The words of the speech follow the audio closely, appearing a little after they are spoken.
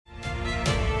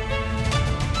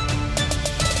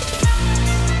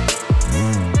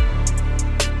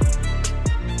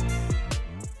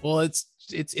Well,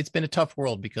 it's been a tough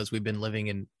world because we've been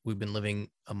living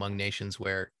among nations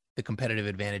where the competitive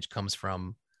advantage comes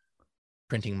from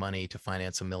printing money to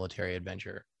finance a military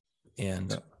adventure.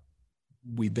 And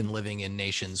we've been living in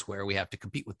nations where we have to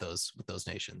compete with those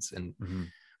nations. And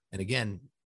and again,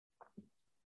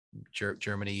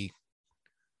 Germany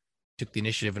took the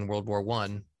initiative in World War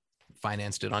I,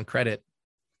 financed it on credit,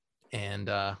 and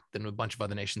then a bunch of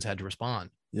other nations had to respond.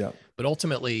 Yeah. But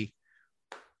ultimately,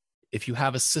 if you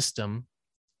have a system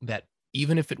that,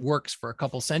 even if it works for a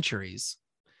couple centuries,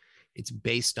 it's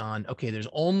based on, okay, there's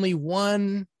only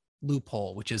one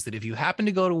loophole, which is that if you happen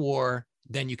to go to war,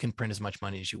 then you can print as much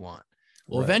money as you want.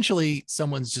 Well, eventually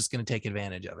someone's just going to take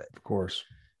advantage of it. Of course.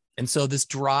 And so this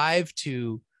drive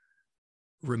to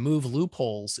remove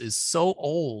loopholes is so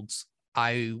old.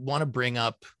 I want to bring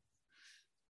up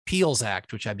Peel's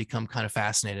Act, which I've become kind of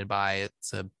fascinated by.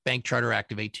 It's a Bank Charter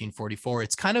Act of 1844.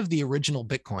 It's kind of the original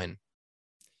Bitcoin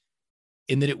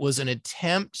in that it was an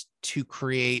attempt to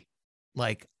create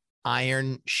like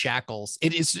iron shackles.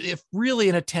 It is really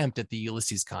an attempt at the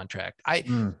Ulysses contract. I've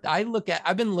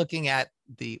been looking at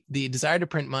the desire to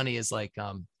print money is like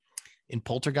in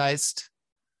Poltergeist,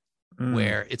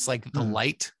 where it's like the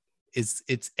light is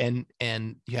and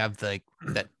you have the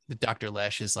Dr.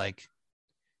 Lesh is like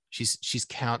she's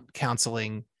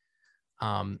counseling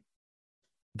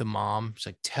the mom. She's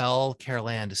like, tell Carol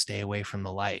Ann to stay away from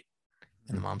the light.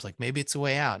 And the mom's like, maybe it's a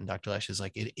way out. And Dr. Lesh is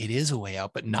like, it is a way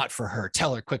out, but not for her.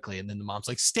 Tell her quickly. And then the mom's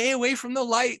like, stay away from the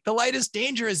light. The light is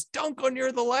dangerous. Don't go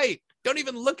near the light. Don't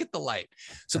even look at the light.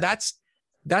 So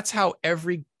that's how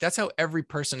every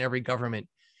person, every government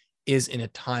is in a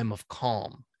time of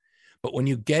calm. But when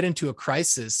you get into a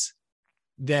crisis,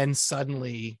 then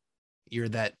suddenly you're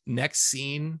that next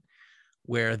scene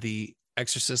where the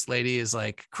exorcist lady is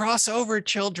like, cross over,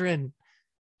 children.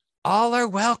 All are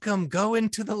welcome. Go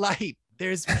into the light.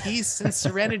 There's peace and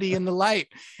serenity in the light.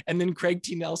 And then Craig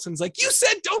T. Nelson's like, you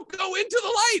said don't go into the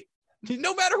light.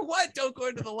 No matter what, don't go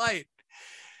into the light.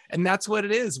 And that's what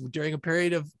it is. During a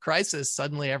period of crisis,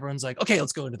 suddenly everyone's like, okay,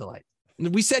 let's go into the light.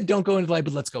 We said don't go into the light,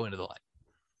 but let's go into the light.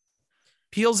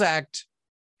 Peel's Act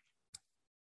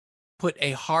put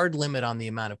a hard limit on the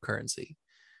amount of currency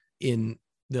in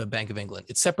the Bank of England.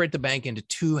 It separated the bank into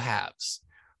two halves.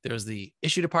 There's the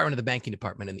issue department and the banking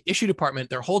department. And the issue department,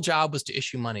 their whole job was to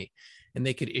issue money. And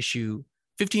they could issue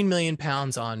 15 million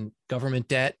pounds on government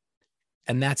debt.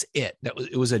 And that's it.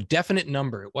 It was a definite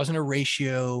number. It wasn't a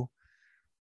ratio.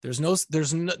 There's no,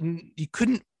 you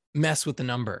couldn't mess with the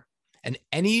number. And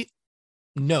any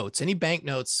bank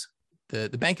notes, the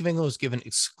Bank of England was given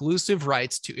exclusive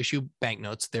rights to issue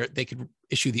banknotes. They could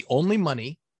issue the only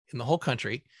money in the whole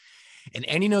country. And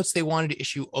any notes they wanted to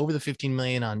issue over the 15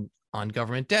 million on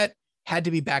government debt had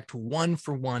to be backed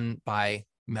 1-for-1 by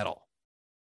metal.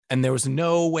 And there was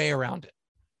no way around it.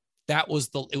 It was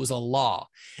a law.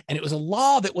 And it was a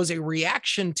law that was a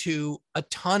reaction to a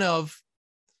ton of,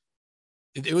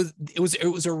 it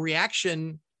was a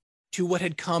reaction to what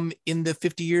had come in the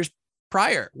 50 years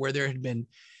prior, where there had been,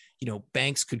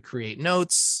 banks could create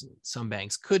notes. Some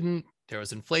banks couldn't. There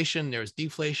was inflation, there was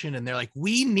deflation. And they're like,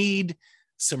 we need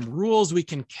some rules we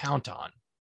can count on.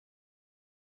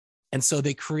 And so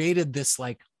they created this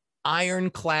like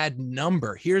ironclad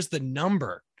number. Here's the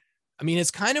number. I mean,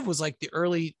 it's kind of was like the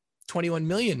early 21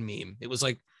 million meme. It was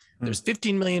like, there's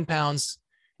 15 million pounds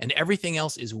and everything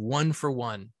else is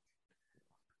 1-for-1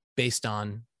 based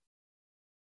on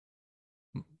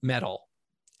metal.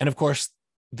 And of course,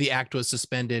 the act was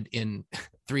suspended in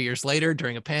 3 years later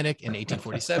during a panic in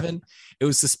 1847. It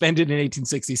was suspended in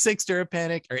 1866 during a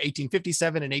panic, or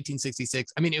 1857 and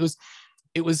 1866. I mean, it was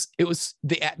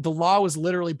the law was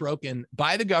literally broken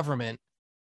by the government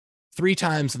 3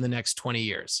 times in the next 20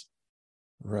 years.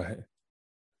 Right.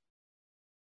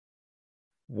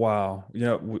 Wow.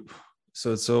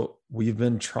 So we've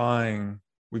been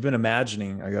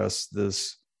imagining, I guess,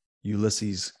 this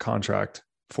Ulysses contract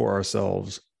for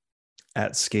ourselves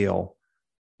at scale,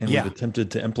 and we've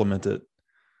attempted to implement it.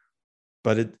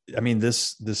 But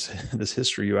this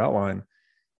history you outline,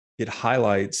 it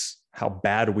highlights how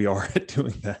bad we are at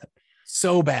doing that.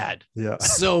 So bad. Yeah.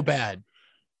 So bad.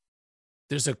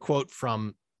 There's a quote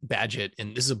from Badgett,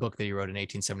 and this is a book that he wrote in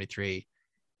 1873.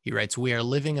 He writes, "We are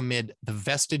living amid the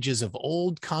vestiges of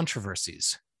old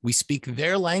controversies. We speak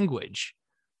their language,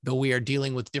 though we are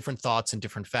dealing with different thoughts and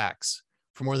different facts.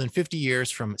 For more than 50 years,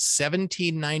 from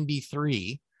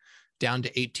 1793 down to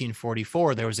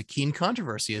 1844, there was a keen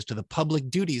controversy as to the public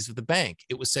duties of the bank.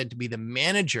 It was said to be the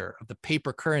manager of the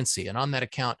paper currency, and on that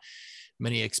account,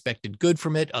 Many expected good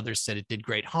from it. Others said it did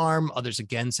great harm. Others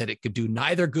again said it could do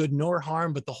neither good nor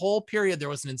harm. But the whole period, there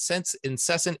was an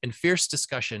incessant and fierce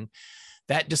discussion.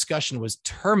 That discussion was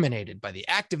terminated by the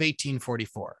Act of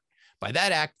 1844. By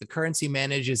that act, the currency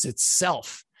manages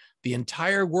itself. The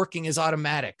entire working is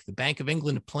automatic. The Bank of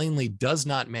England plainly does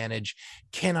not manage,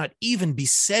 cannot even be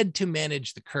said to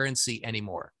manage the currency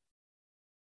anymore.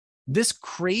 This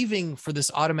craving for this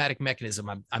automatic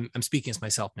mechanism, I'm speaking as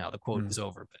myself now, the quote is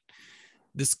over, but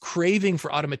this craving for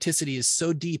automaticity is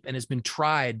so deep and has been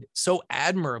tried so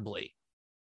admirably.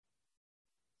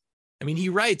 I mean, he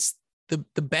writes,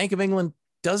 the Bank of England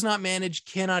does not manage,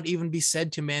 cannot even be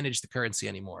said to manage the currency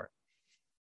anymore.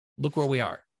 Look where we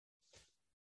are.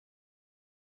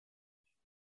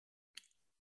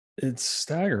 It's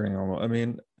staggering. I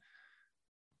mean,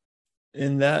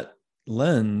 in that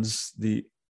lens, the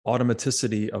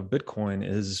automaticity of Bitcoin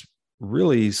is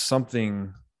really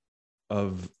something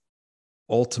of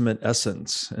ultimate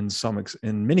essence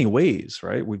in many ways,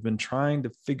 right? We've been trying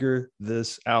to figure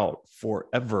this out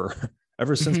forever,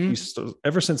 ever since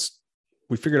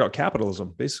we figured out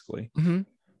capitalism, basically.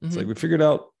 It's like we figured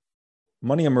out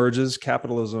money emerges,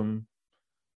 capitalism,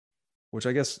 which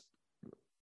I guess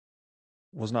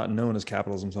was not known as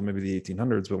capitalism until maybe the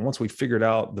 1800s. But once we figured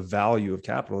out the value of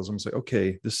capitalism, it's like,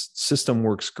 okay, this system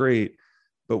works great,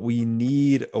 but we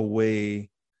need a way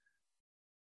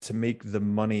to make the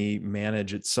money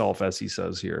manage itself, as he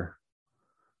says here,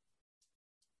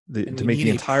 to make the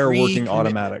entire working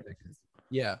automatic.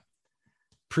 Yeah.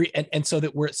 And so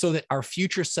that our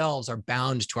future selves are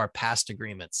bound to our past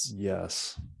agreements.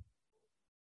 Yes.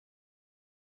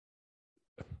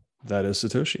 That is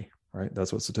Satoshi, right?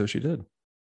 That's what Satoshi did.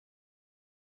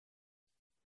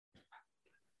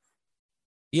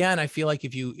 Yeah, and I feel like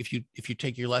if you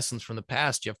take your lessons from the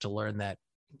past, you have to learn that.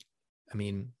 I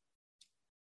mean,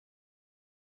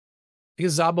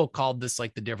 because Szabo called this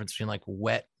like the difference between like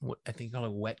I think he called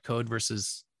it wet code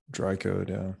versus dry code.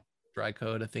 Yeah, dry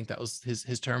code. I think that was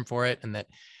his term for it, and that,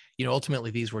 you know,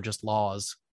 ultimately these were just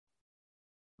laws.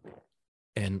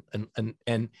 And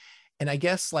I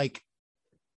guess like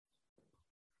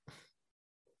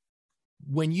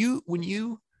when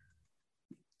you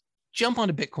jump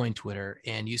onto Bitcoin Twitter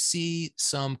and you see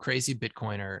some crazy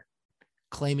Bitcoiner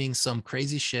claiming some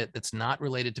crazy shit that's not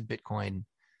related to Bitcoin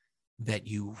that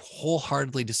you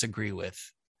wholeheartedly disagree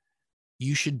with,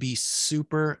 you should be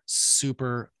super,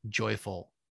 super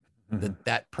joyful that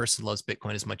that person loves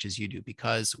Bitcoin as much as you do,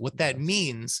 because what that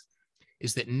means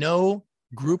is that no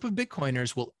group of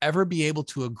Bitcoiners will ever be able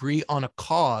to agree on a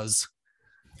cause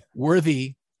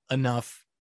worthy enough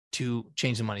to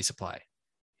change the money supply.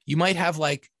 You might have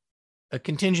like a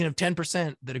contingent of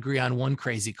 10% that agree on one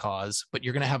crazy cause, but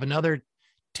you're going to have another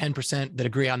 10% that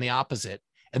agree on the opposite,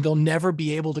 and they'll never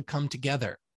be able to come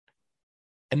together.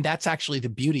 And that's actually the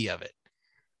beauty of it.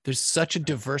 There's such a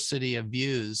diversity of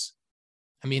views.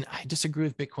 I mean, I disagree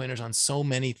with Bitcoiners on so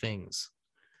many things.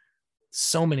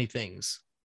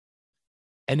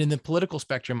 And in the political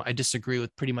spectrum, I disagree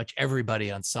with pretty much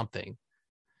everybody on something.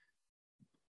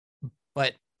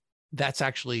 But that's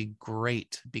actually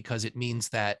great, because it means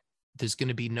that there's going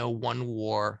to be no one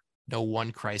war, no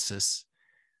one crisis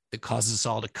that causes us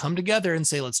all to come together and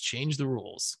say, let's change the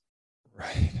rules.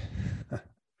 Right.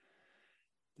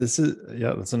 That's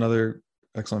another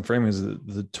excellent framing, is that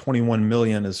the 21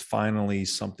 million is finally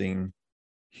something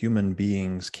human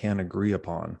beings can agree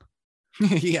upon.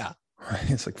 Yeah. Right.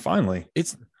 It's like, finally.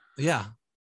 Yeah.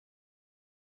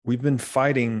 We've been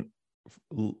fighting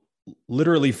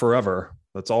literally forever.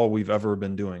 That's all we've ever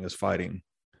been doing, is fighting.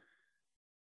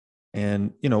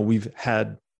 And, you know, we've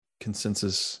had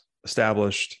consensus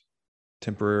established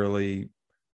temporarily,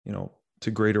 you know,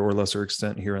 to greater or lesser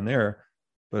extent here and there,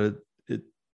 but it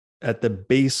at the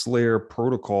base layer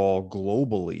protocol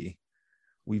globally,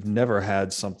 we've never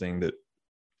had something that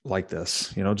like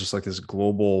this, you know, just like this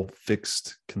global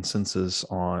fixed consensus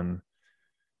on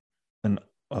an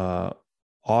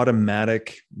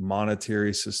automatic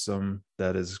monetary system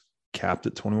that is capped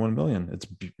at 21 million.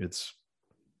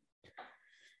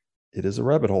 It is a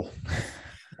rabbit hole.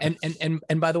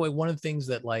 and by the way, one of the things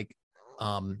that like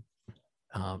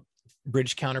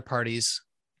bridge counterparties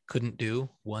couldn't do,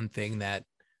 one thing that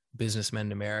businessmen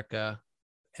in America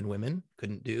and women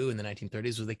couldn't do in the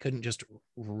 1930s was they couldn't just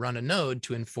run a node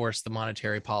to enforce the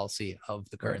monetary policy of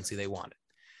the currency they wanted.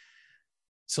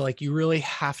 So like, you really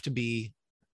have to be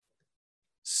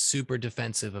super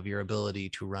defensive of your ability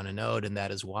to run a node. And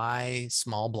that is why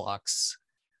small blocks,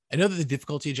 I know that the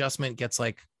difficulty adjustment gets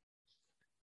like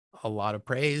a lot of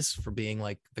praise for being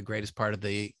like the greatest part of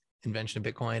the invention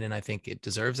of Bitcoin, and I think it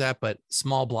deserves that, but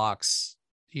small blocks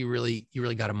you really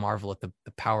got to marvel at the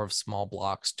power of small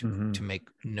blocks Mhm. to make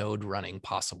node running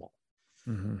possible.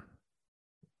 Mhm.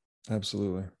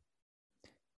 Absolutely.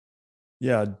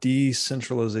 Yeah,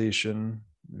 decentralization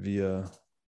via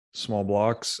small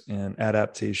blocks and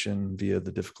adaptation via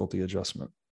the difficulty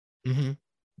adjustment Mm-hmm.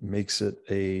 makes it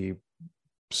a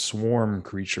swarm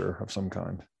creature of some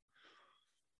kind.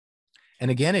 And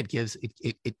again, it gives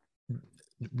it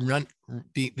run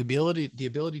the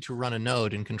ability to run a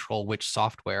node and control which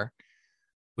software,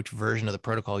 which version of the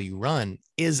protocol you run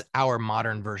is our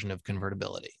modern version of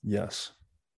convertibility. Yes.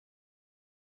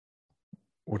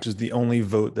 Which is the only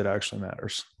vote that actually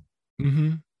matters.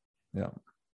 Mm-hmm. Yeah.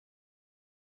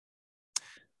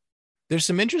 There's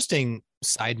some interesting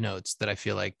side notes that I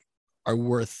feel like are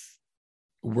worth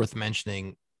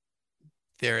mentioning.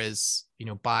 There is,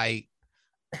 by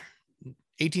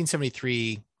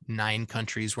 1873, 9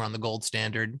 countries were on the gold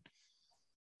standard.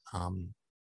 By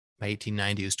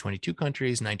 1890, it was 22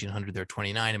 countries. 1900, there were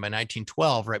 29. And by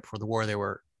 1912, right before the war, there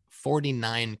were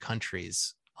 49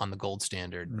 countries on the gold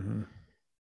standard. Mm-hmm.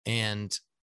 And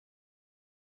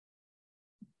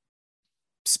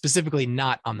specifically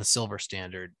not on the silver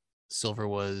standard. Silver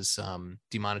was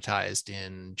demonetized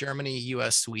in Germany,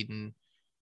 US, Sweden,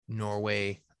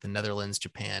 Norway, the Netherlands,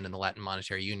 Japan, and the Latin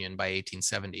Monetary Union by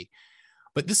 1870.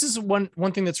 But this is one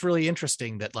thing that's really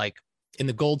interesting, that like in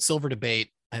the gold silver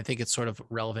debate, I think it's sort of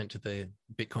relevant to the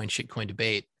Bitcoin shitcoin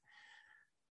debate.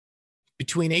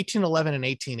 Between 1811 and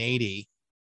 1880,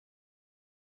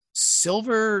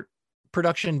 silver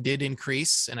production did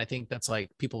increase. And I think that's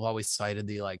like, people have always cited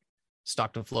the like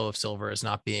stock to flow of silver as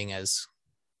not being as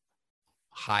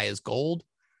high as gold.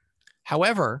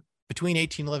 However, between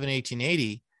 1811 and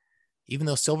 1880, even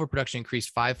though silver production increased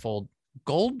fivefold,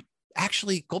 gold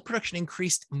production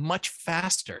increased much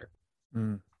faster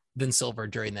than silver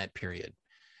during that period.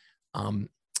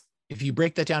 If you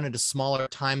break that down into smaller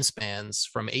time spans,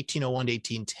 from 1801 to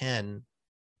 1810,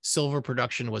 silver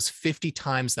production was 50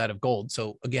 times that of gold.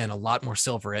 So again, a lot more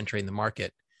silver entering the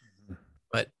market.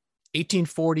 But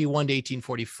 1841 to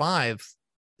 1845,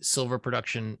 silver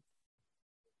production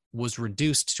was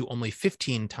reduced to only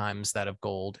 15 times that of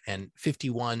gold, and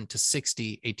 51 to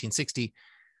 1860,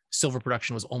 silver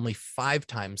production was only 5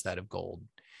 times that of gold.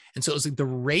 And so it was like the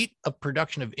rate of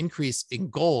production of increase in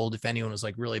gold, if anyone was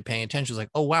like really paying attention, was like,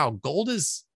 oh, wow, gold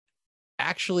is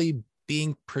actually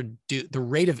being produced. The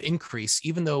rate of increase,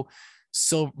 even though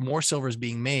more silver is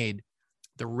being made,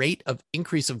 the rate of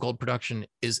increase of gold production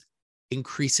is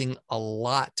increasing a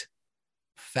lot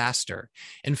faster.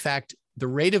 In fact, the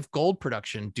rate of gold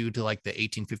production due to like the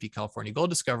 1850 California gold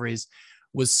discoveries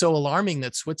was so alarming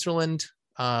that Switzerland,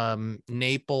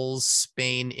 Naples,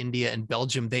 Spain, India, and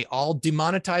Belgium, they all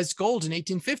demonetized gold in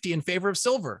 1850 in favor of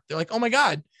silver. They're like, oh my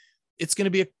God, it's going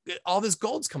to be all this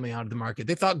gold's coming out of the market.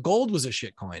 They thought gold was a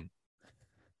shit coin.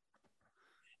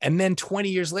 And then 20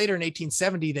 years later in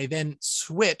 1870, they then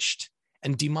switched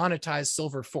and demonetized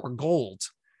silver for gold.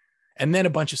 And then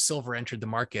a bunch of silver entered the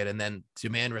market, and then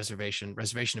reservation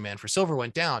demand for silver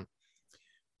went down.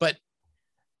 But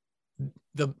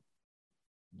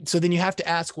so then you have to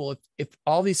ask, well, if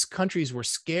all these countries were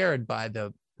scared by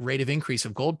the rate of increase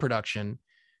of gold production,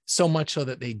 so much so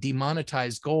that they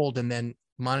demonetized gold and then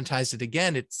monetized it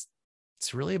again, it's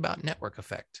really about network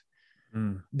effect.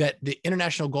 That the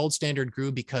international gold standard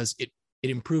grew because it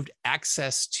improved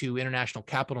access to international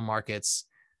capital markets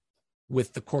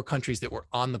with the core countries that were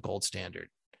on the gold standard.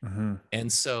 Mm-hmm.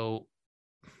 And so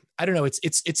I don't know, it's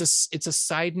a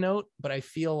side note, but I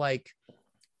feel like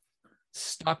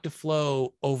stock to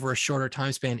flow over a shorter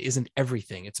time span isn't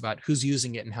everything. It's about who's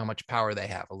using it and how much power they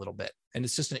have a little bit. And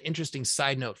it's just an interesting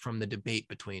side note from the debate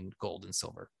between gold and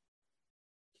silver.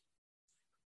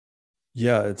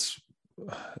 Yeah, it's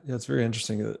very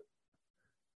interesting that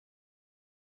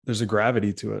there's a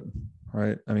gravity to it,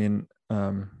 right? I mean,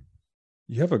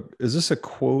 is this a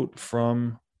quote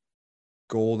from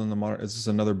Gold in the Modern? Is this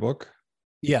another book?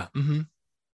 Yeah. Mm-hmm.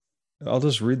 I'll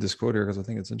just read this quote here because I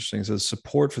think it's interesting. It says,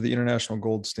 support for the international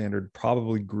gold standard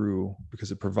probably grew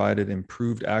because it provided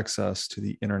improved access to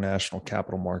the international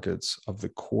capital markets of the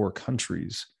core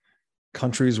countries.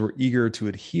 Countries were eager to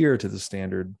adhere to the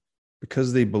standard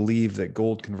because they believed that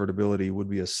gold convertibility would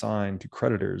be assigned to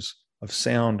creditors of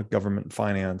sound government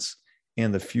finance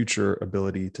and the future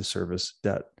ability to service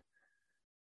debt.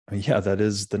 I mean, yeah, that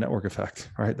is the network effect,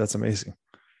 right? That's amazing.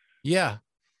 Yeah.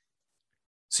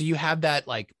 So you have that,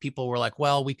 like, people were like,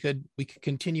 well, we could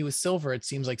continue with silver. It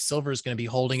seems like silver is going to be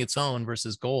holding its own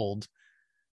versus gold,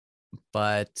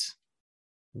 but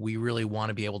we really want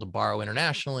to be able to borrow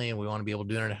internationally, and we want to be able to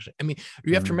do international. I mean,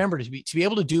 you have to remember, to be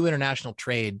able to do international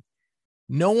trade,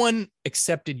 No one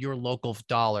accepted your local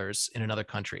dollars in another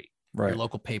country, your Right.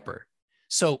 local paper.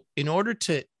 So in order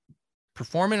to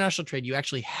perform international trade, you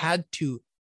actually had to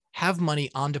have money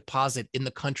on deposit in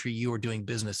the country you were doing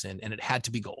business in, and it had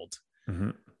to be gold.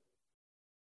 Mm-hmm.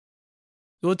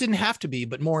 Well, it didn't have to be,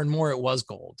 but more and more it was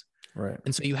gold. Right.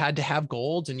 And so you had to have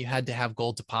gold, and you had to have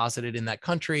gold deposited in that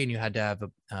country, and you had to have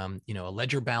a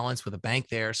ledger balance with a bank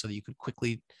there so that you could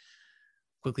quickly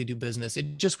do business.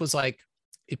 It just was like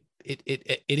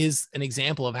it is an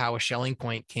example of how a Schelling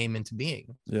point came into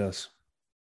being. Yes.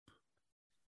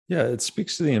 Yeah, it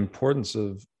speaks to the importance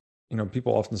of,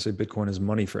 people often say Bitcoin is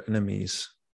money for enemies.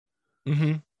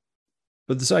 Mm-hmm.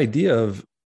 But this idea of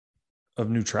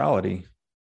neutrality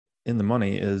in the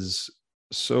money is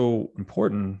so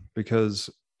important because,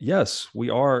 yes, we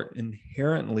are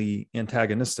inherently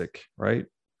antagonistic, right?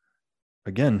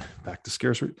 Again, back to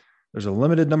scarcity. There's a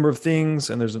limited number of things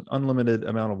and there's an unlimited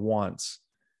amount of wants.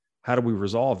 How do we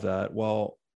resolve that?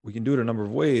 Well, we can do it a number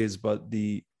of ways, but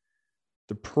the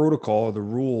protocol, the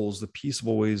rules, the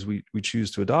peaceable ways we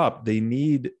choose to adopt, they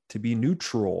need to be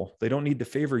neutral. They don't need to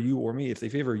favor you or me. If they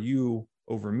favor you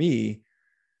over me,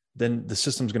 then the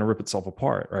system's going to rip itself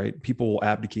apart, right? People will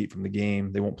abdicate from the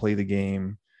game. They won't play the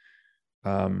game.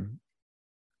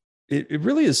 It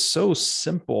really is so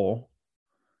simple.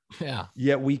 Yeah.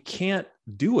 Yet we can't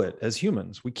do it as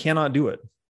humans. We cannot do it.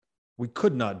 We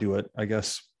could not do it, I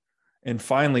guess. And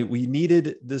finally, we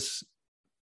needed this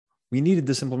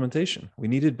implementation. We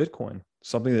needed Bitcoin,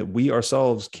 something that we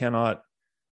ourselves cannot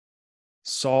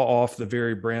saw off the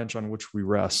very branch on which we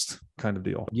rest, kind of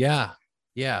deal. Yeah,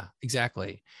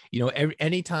 exactly.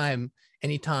 Anytime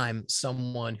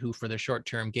someone who for their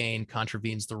short-term gain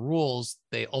contravenes the rules,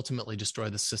 they ultimately destroy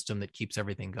the system that keeps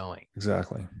everything going.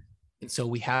 Exactly. And so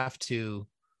we have to,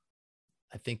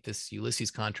 I think this Ulysses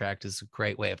contract is a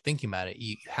great way of thinking about it.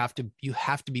 You have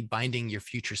to be binding your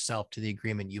future self to the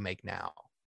agreement you make now,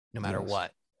 no matter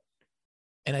what.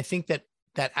 And I think that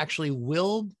actually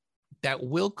will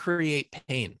create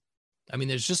pain. I mean,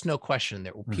 there's just no question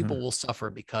that people will suffer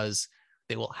because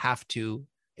they will have to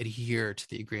adhere to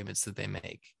the agreements that they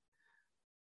make.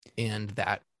 And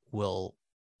that will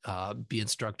be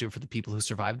instructive for the people who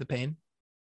survive the pain.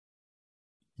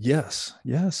 Yes.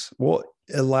 Well,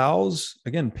 it allows,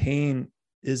 again, pain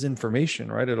is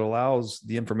information, right? It allows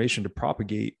the information to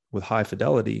propagate with high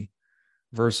fidelity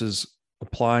versus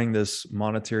applying this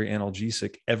monetary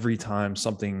analgesic every time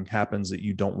something happens that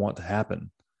you don't want to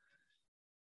happen.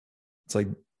 It's like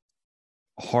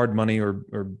hard money or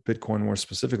Bitcoin more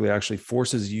specifically actually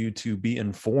forces you to be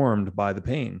informed by the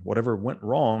pain. Whatever went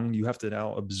wrong, you have to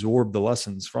now absorb the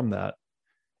lessons from that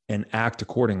and act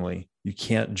accordingly. You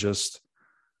can't just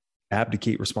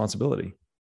abdicate responsibility.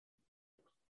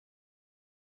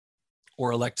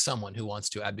 Or elect someone who wants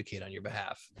to abdicate on your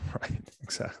behalf. Right,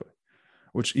 exactly.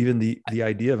 Which even the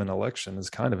idea of an election is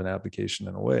kind of an abdication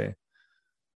in a way.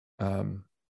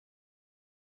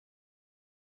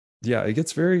 Yeah, it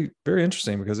gets very, very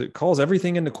interesting because it calls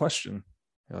everything into question.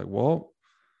 You're like, well,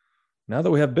 now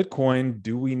that we have Bitcoin,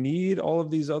 do we need all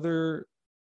of these other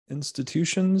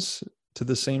institutions to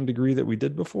the same degree that we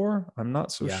did before? I'm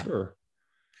not so sure.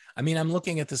 I mean, I'm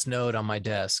looking at this node on my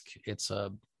desk. It's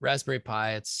a Raspberry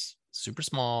Pi. It's super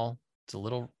small. It's a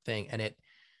little thing, and it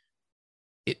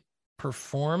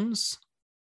performs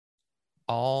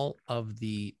all of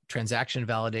the transaction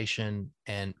validation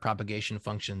and propagation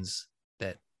functions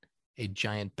that a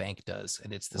giant bank does.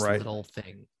 And it's this little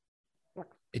thing.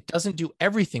 It doesn't do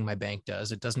everything my bank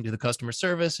does. It doesn't do the customer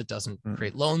service. It doesn't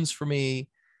create loans for me,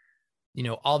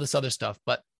 all this other stuff.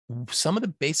 But some of the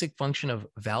basic function of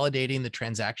validating the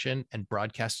transaction and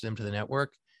broadcasting them to the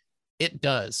network, it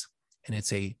does. And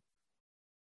it's a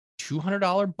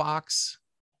 $200 box,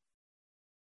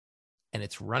 and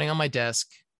it's running on my desk.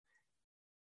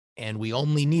 And we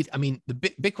only need, the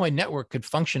Bitcoin network could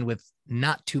function with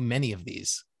not too many of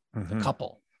these, a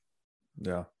couple.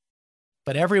 Yeah.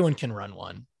 But everyone can run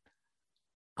one.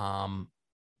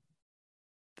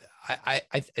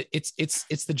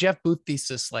 It's the Jeff Booth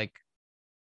thesis. Like,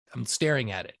 I'm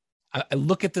staring at it. I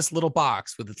look at this little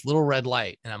box with its little red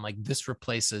light, and I'm like, this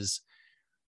replaces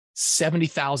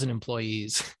 70,000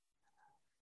 employees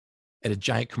at a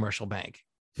giant commercial bank.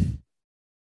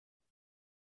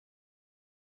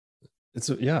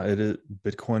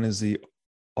 Bitcoin is the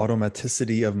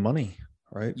automaticity of money,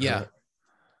 right? Yeah.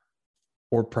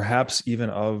 Or perhaps even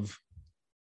of,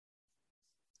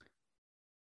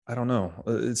 I don't know,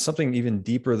 it's something even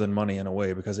deeper than money in a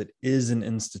way, because it is an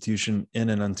institution in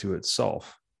and unto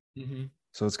itself.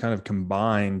 So it's kind of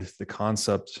combined the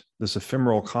concept, this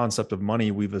ephemeral concept of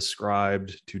money we've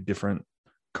ascribed to different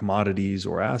commodities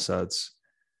or assets,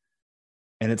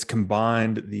 And it's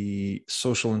combined the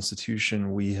social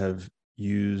institution we have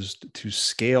used to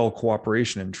scale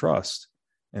cooperation and trust.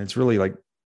 And it's really like,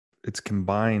 it's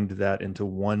combined that into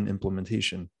one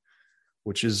implementation,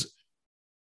 which is,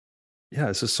 yeah,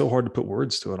 it's just so hard to put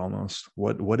words to it almost.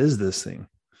 What is this thing?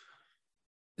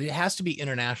 It has to be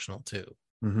international too.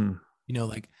 Mm-hmm. You know,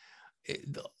 like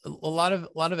a lot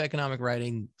of economic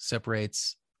writing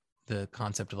separates the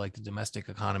concept of like the domestic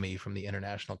economy from the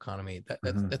international economy.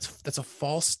 That's a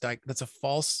false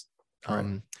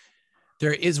Right.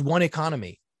 There is one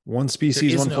economy, One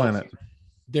species, one no planet.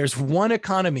 there's one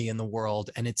economy in the world,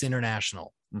 and it's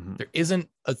international. Mm-hmm. There isn't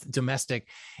a domestic,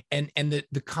 and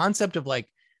the concept of like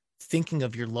thinking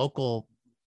of your local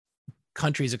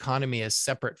country's economy as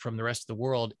separate from the rest of the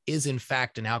world is in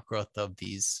fact an outgrowth of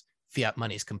these fiat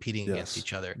monies competing against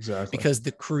each other. Exactly. Because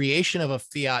the creation of a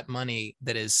fiat money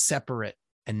that is separate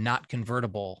and not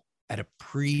convertible at a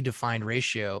predefined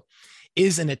ratio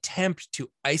is an attempt to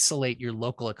isolate your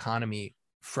local economy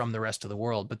from the rest of the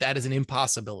world. But that is an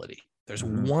impossibility. There's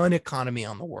Mm-hmm. one economy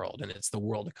on the world, and it's the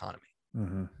world economy.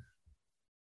 Mm-hmm.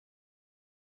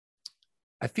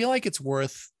 I feel like it's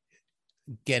worth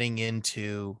getting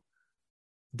into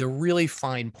the really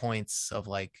fine points of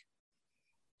like,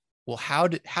 well, how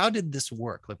did this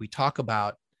work? Like we talk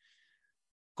about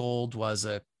gold was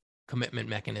a commitment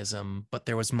mechanism, but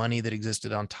there was money that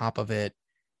existed on top of it.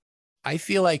 I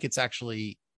feel like it's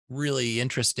actually really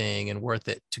interesting and worth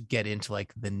it to get into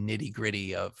like the nitty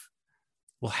gritty of,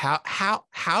 well,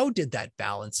 how did that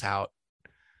balance out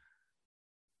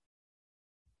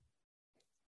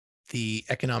the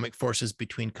economic forces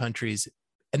between countries?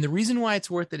 And the reason why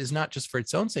it's worth it is not just for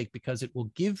its own sake, because it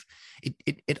will give,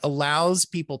 it allows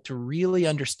people to really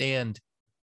understand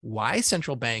why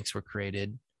central banks were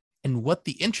created and what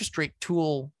the interest rate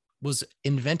tool was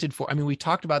invented for. I mean, we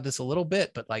talked about this a little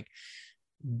bit, but like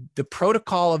the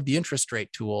protocol of the interest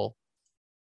rate tool,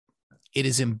 it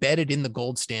is embedded in the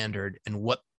gold standard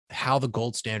and how the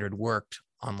gold standard worked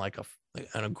on like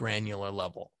on a granular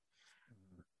level.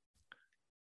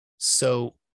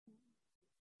 So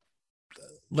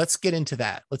let's get into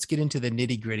that. Let's get into the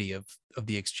nitty gritty of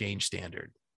the exchange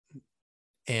standard.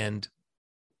 And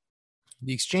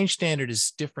the exchange standard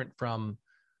is different from,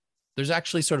 there's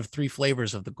actually sort of three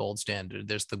flavors of the gold standard.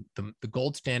 There's the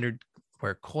gold standard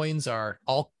where coins are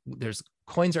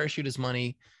issued as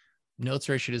money, notes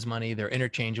are issued as money, they're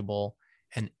interchangeable,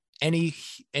 and any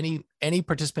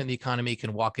participant in the economy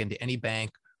can walk into any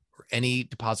bank or any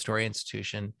depository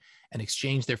institution and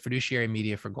exchange their fiduciary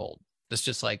media for gold.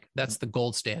 That's the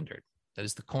gold standard. That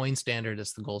is the coin standard.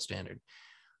 That's the gold standard.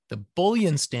 The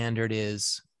bullion standard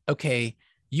is, okay,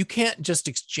 you can't just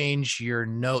exchange your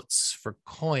notes for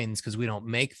coins because we don't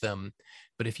make them.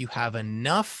 But if you have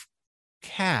enough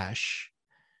cash,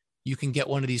 you can get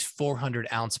one of these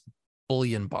 400-ounce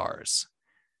bullion bars.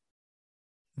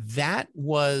 That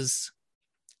was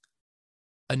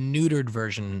a neutered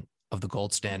version of the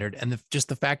gold standard. And just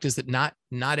the fact is that not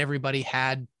everybody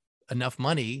had enough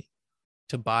money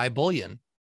to buy bullion,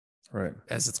 right,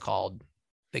 as it's called.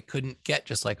 They couldn't get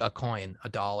just like a coin, a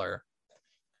dollar,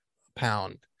 a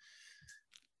pound.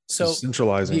 So just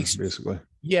centralizing, basically.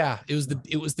 Yeah, it was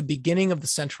the beginning of the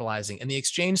centralizing. And the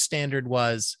exchange standard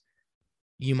was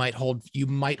you might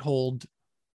hold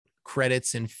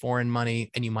credits in foreign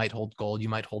money, and you might hold gold, you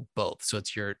might hold both. So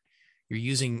it's you're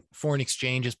using foreign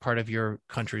exchange as part of your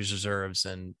country's reserves,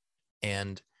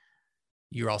 and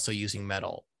you're also using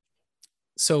metal.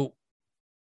 So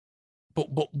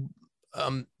but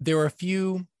there are a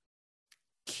few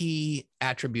key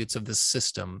attributes of this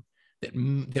system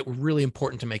that were really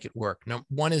important to make it work. Now,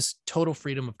 one is total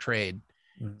freedom of trade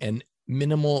and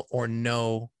minimal or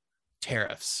no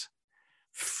tariffs,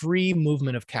 free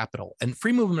movement of capital. And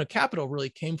free movement of capital really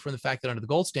came from the fact that under the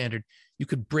gold standard, you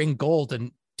could bring gold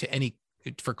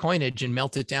for coinage and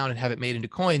melt it down and have it made into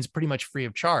coins pretty much free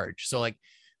of charge. So like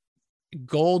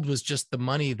gold was just the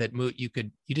money that you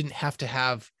didn't have to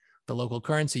have the local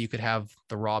currency. You could have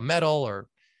the raw metal, or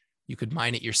you could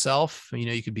mine it yourself.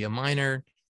 You could be a miner,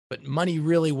 but money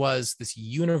really was this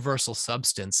universal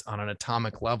substance on an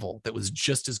atomic level that was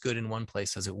just as good in one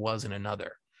place as it was in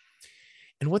another.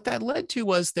 And what that led to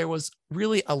was there was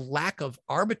really a lack of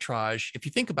arbitrage. If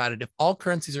you think about it, if all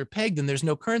currencies are pegged, then there's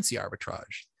no currency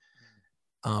arbitrage.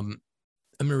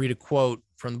 I'm going to read a quote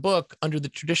from the book. Under the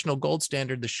traditional gold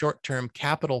standard, the short-term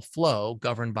capital flow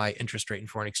governed by interest rate and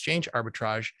foreign exchange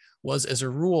arbitrage was, as a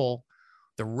rule,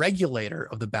 the regulator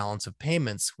of the balance of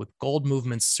payments, with gold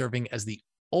movements serving as the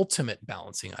ultimate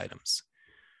balancing items.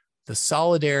 The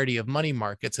solidarity of money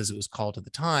markets, as it was called at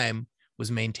the time, was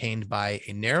maintained by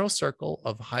a narrow circle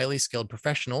of highly skilled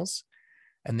professionals,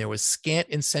 and there was scant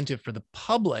incentive for the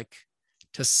public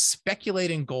to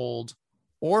speculate in gold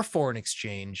or foreign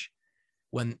exchange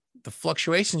when the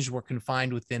fluctuations were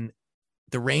confined within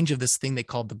the range of this thing they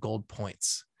called the gold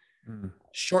points.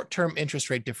 Short-term interest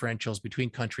rate differentials between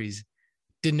countries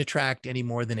didn't attract any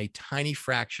more than a tiny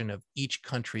fraction of each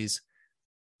country's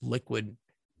liquid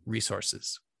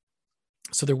resources.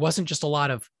 So there wasn't just a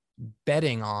lot of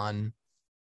betting on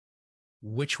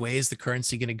which way is the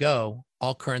currency going to go.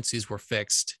 All currencies were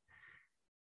fixed.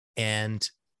 And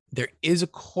there is a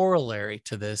corollary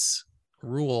to this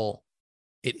rule.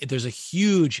 There's a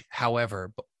huge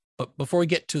however, but before we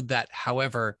get to that,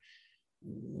 however,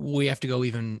 we have to go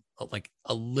even like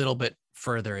a little bit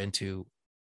further into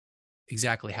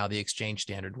exactly how the exchange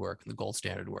standard worked and the gold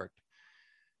standard worked.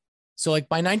 So like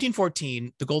by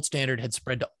 1914, the gold standard had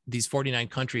spread to these 49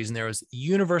 countries, and there was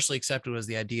universally accepted was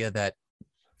the idea that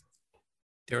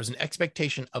there was an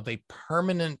expectation of a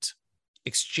permanent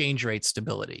exchange rate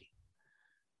stability.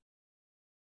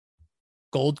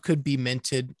 Gold could be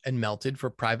minted and melted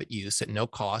for private use at no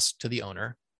cost to the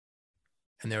owner.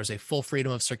 And there was a full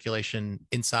freedom of circulation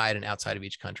inside and outside of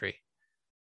each country.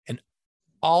 And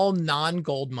all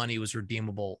non-gold money was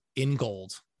redeemable in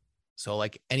gold. So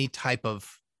like any type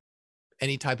of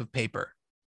paper.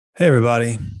 Hey,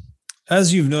 everybody.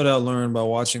 As you've no doubt learned by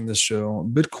watching this show,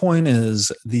 Bitcoin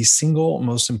is the single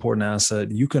most important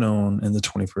asset you can own in the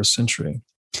 21st century.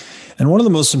 And one of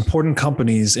the most important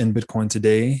companies in Bitcoin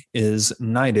today is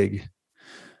NYDIG.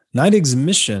 NYDIG's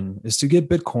mission is to get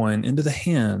Bitcoin into the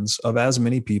hands of as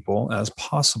many people as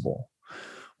possible.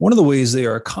 One of the ways they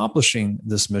are accomplishing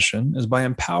this mission is by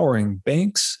empowering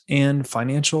banks and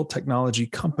financial technology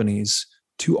companies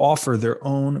to offer their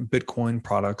own Bitcoin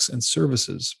products and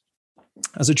services.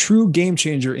 As a true game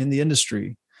changer in the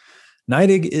industry,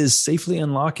 NYDIG is safely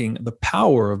unlocking the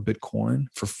power of Bitcoin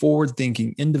for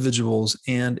forward-thinking individuals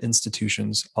and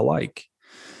institutions alike.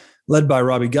 Led by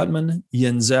Robbie Gutman,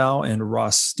 Yin Zhao, and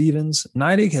Ross Stevens,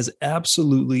 NYDIG has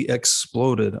absolutely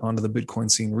exploded onto the Bitcoin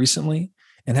scene recently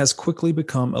and has quickly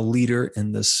become a leader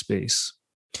in this space.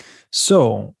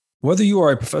 So, whether you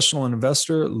are a professional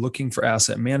investor looking for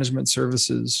asset management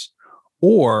services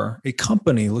or a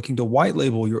company looking to white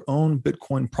label your own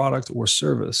Bitcoin product or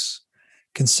service,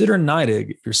 consider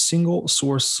NYDIG your single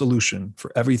source solution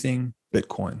for everything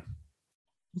Bitcoin.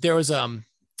 There was in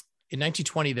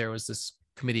 1920 there was this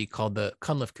committee called the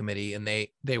Cunliffe Committee, and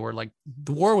they were like,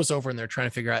 the war was over and they're trying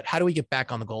to figure out, how do we get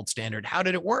back on the gold standard? How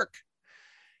did it work?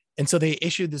 And so they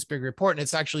issued this big report, and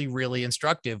it's actually really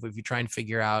instructive if you try and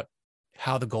figure out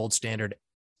how the gold standard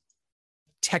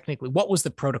technically, what was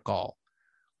the protocol?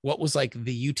 What was like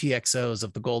the UTXOs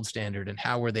of the gold standard and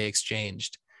how were they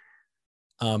exchanged?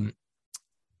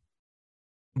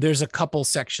 There's a couple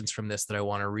sections from this that I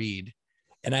want to read,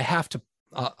 and I have to,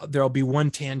 there'll be one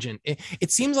tangent.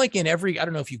 It seems like in every, I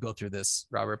don't know if you go through this,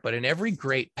 Robert, but in every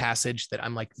great passage that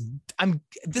I'm like,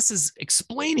 this is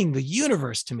explaining the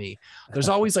universe to me. There's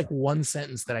always like one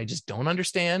sentence that I just don't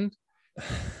understand.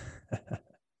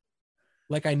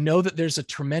 Like I know that there's a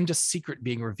tremendous secret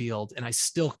being revealed, and I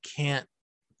still can't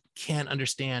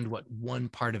understand what one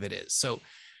part of it is. So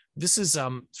this is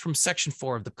from section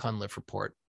 4 of the Cunliffe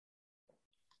report.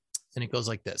 And it goes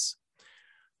like this.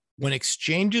 When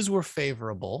exchanges were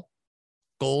favorable,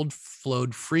 gold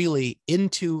flowed freely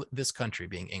into this country,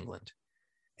 being England,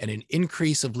 and an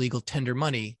increase of legal tender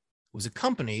money was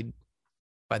accompanied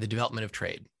by the development of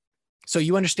trade. So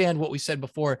you understand what we said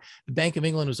before. The Bank of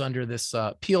England was under this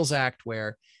Peel's Act,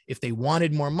 where if they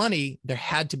wanted more money, there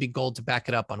had to be gold to back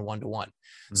it up on one-to-one.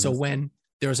 Mm-hmm. So when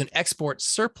there was an export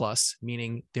surplus,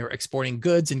 meaning they were exporting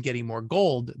goods and getting more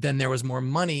gold, then there was more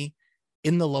money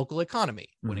in the local economy.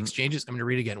 When exchanges, I'm going to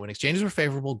read again. When exchanges were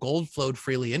favorable, gold flowed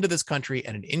freely into this country,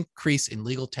 and an increase in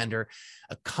legal tender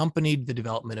accompanied the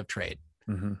development of trade.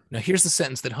 Mm-hmm. Now, here's the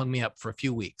sentence that hung me up for a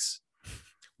few weeks.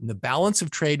 When the balance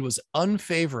of trade was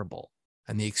unfavorable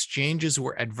and the exchanges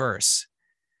were adverse,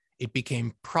 it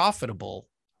became profitable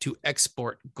to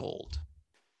export gold.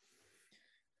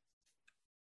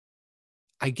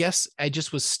 I guess I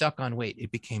just was stuck on, wait,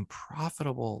 it became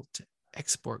profitable to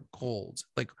export gold.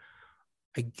 Like,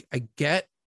 I get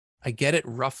it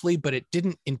roughly, but it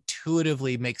didn't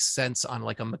intuitively make sense on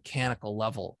like a mechanical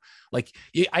level. Like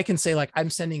I can say like, I'm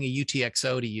sending a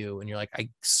UTXO to you, and you're like, I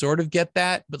sort of get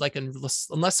that, but like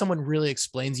unless someone really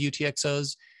explains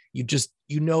UTXOs,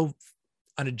 you know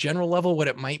on a general level what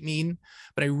it might mean.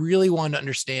 But I really wanted to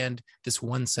understand this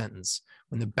one sentence.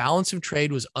 When the balance of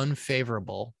trade was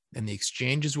unfavorable and the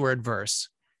exchanges were adverse,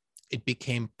 it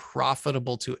became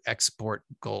profitable to export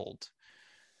gold.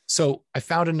 So I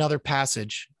found another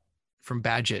passage from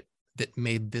Badgett that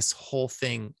made this whole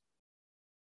thing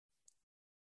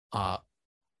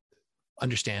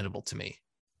understandable to me.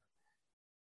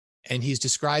 And he's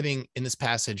describing in this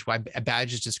passage why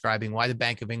Badge is describing why the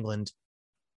Bank of England,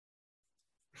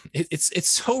 it's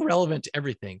so relevant to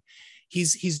everything.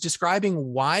 He's describing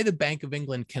why the Bank of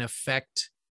England can affect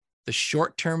the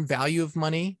short-term value of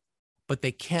money, but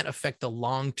they can't affect the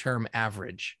long-term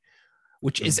average,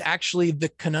 which is actually the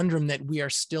conundrum that we are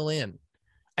still in.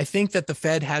 I think that the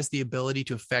Fed has the ability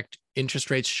to affect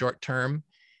interest rates short-term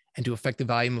and to affect the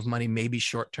volume of money maybe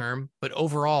short-term, but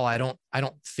overall, I don't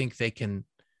think they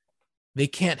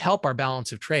can't help our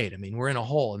balance of trade. I mean, we're in a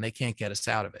hole and they can't get us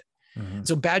out of it. Mm-hmm.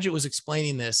 So Badgett was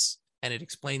explaining this, and it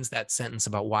explains that sentence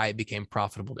about why it became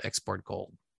profitable to export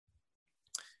gold.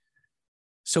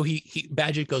 So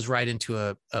Badgett goes right into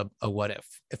a what if.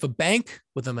 If a bank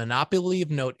with a monopoly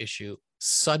of note issue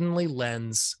suddenly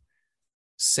lends,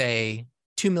 say,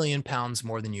 £2 million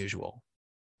more than usual.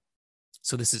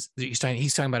 So he's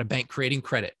talking about a bank creating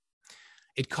credit.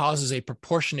 It causes a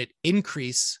proportionate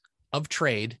increase of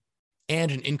trade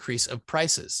and an increase of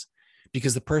prices,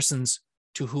 because the persons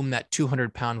to whom that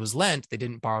 £200 was lent, they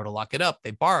didn't borrow to lock it up.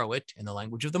 They borrow it, in the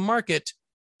language of the market,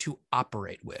 to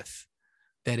operate with.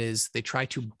 That is, they try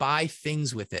to buy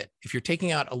things with it. If you're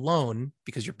taking out a loan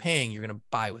because you're paying, you're going to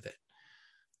buy with it.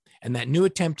 And that new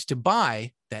attempt to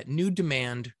buy, that new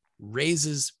demand,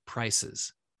 raises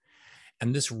prices.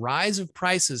 And this rise of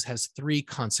prices has three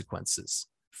consequences.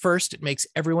 First, it makes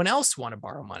everyone else want to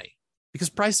borrow money because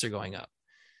prices are going up.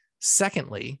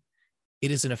 Secondly, it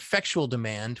is an effectual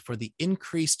demand for the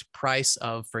increased price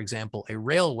of, for example, a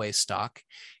railway stock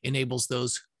enables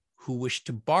those who wish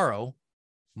to borrow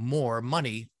more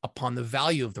money upon the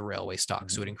value of the railway stock.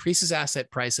 So it increases asset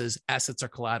prices, assets are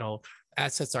collateral.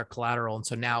 And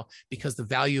so now, because the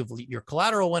value of your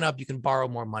collateral went up, you can borrow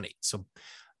more money. So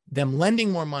them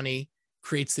lending more money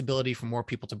creates the ability for more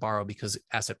people to borrow because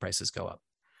asset prices go up.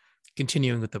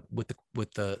 Continuing with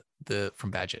the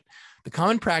from Badgett, the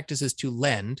common practice is to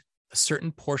lend a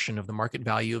certain portion of the market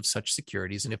value of such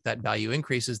securities, and if that value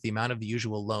increases, the amount of the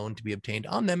usual loan to be obtained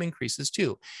on them increases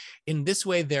too. In this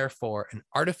way, therefore, an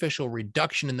artificial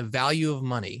reduction in the value of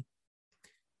money,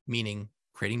 meaning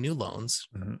creating new loans,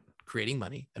 creating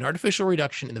money, an artificial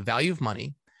reduction in the value of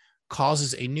money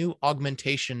causes a new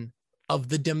augmentation of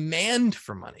the demand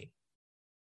for money,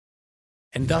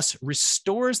 and thus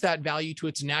restores that value to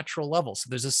its natural level. So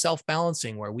there's a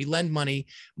self-balancing where we lend money,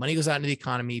 money goes out into the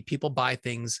economy, people buy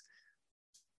things,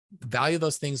 the value of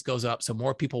those things goes up, so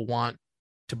more people want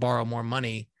to borrow more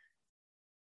money,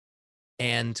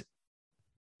 and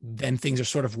then things are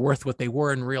sort of worth what they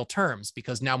were in real terms,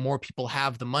 because now more people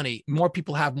have the money, more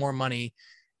people have more money,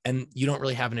 and you don't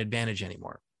really have an advantage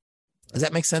anymore. Does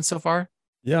that make sense so far?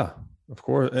 Yeah, of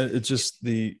course. It's just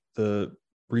the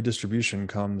redistribution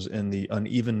comes in the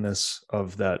unevenness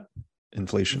of that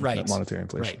inflation, right? That monetary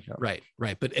inflation. Right.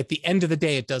 But at the end of the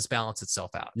day, it does balance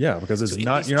itself out. Yeah, because you're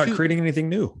not creating anything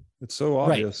new. It's so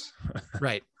obvious.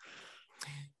 Right.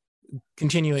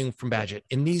 Continuing from Badgett,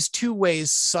 in these two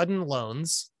ways, sudden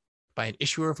loans by an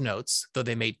issuer of notes, though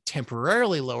they may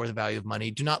temporarily lower the value of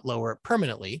money, do not lower it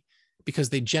permanently because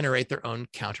they generate their own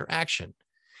counteraction.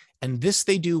 And this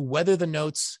they do whether the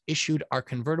notes issued are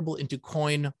convertible into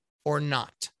coin or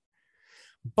not.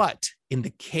 But in the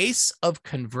case of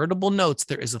convertible notes,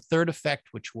 there is a third effect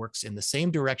which works in the same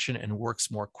direction and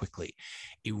works more quickly.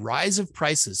 A rise of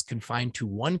prices confined to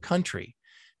one country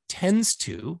tends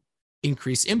to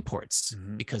increase imports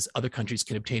because other countries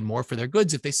can obtain more for their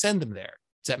goods if they send them there.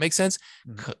 Does that make sense?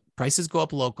 Prices go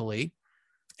up locally,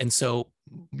 and so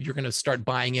you're going to start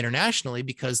buying internationally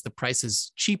because the price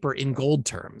is cheaper in gold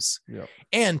terms,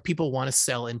 and people want to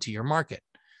sell into your market.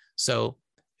 So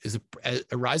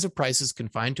a rise of prices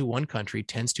confined to one country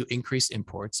tends to increase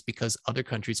imports because other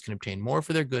countries can obtain more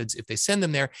for their goods if they send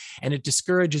them there, and it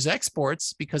discourages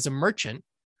exports because a merchant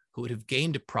who would have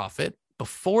gained a profit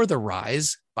before the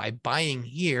rise by buying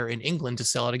here in England to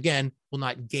sell it again will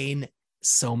not gain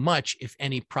so much, if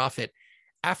any, profit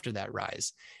after that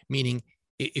rise. Meaning,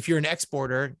 if you're an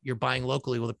exporter, you're buying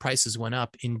locally, well, the prices went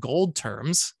up in gold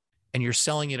terms, and you're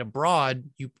selling it abroad,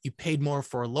 you paid more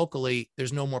for locally,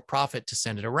 there's no more profit to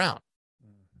send it around.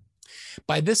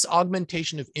 By this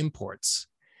augmentation of imports,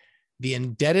 the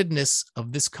indebtedness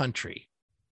of this country,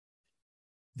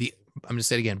 I'm going to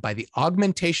say it again, by the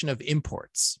augmentation of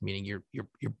imports, meaning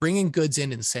you're bringing goods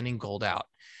in and sending gold out,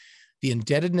 the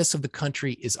indebtedness of the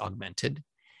country is augmented,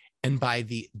 and by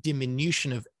the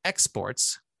diminution of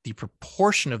exports, the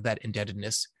proportion of that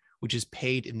indebtedness, which is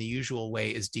paid in the usual way,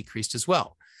 is decreased as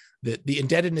well. The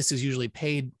indebtedness is usually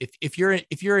paid. If you're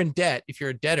in debt, if you're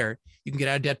a debtor, you can get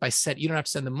out of debt by you don't have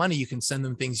to send them money. You can send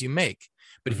them things you make.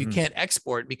 But if you can't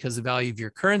export because the value of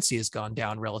your currency has gone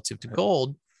down relative to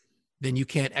gold, then you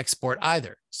can't export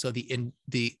either. So the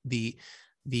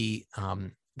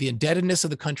indebtedness of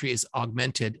the country is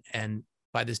augmented, and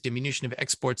by this diminution of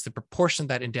exports, the proportion of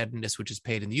that indebtedness, which is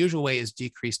paid in the usual way, is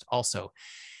decreased also.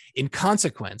 In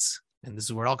consequence, and this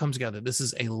is where it all comes together,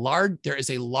 there is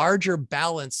a larger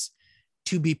balance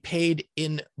to be paid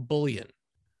in bullion.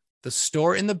 The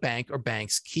store in the bank or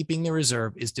banks keeping the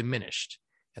reserve is diminished,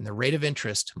 and the rate of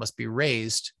interest must be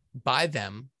raised by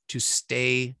them to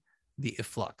stay the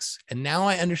efflux. And now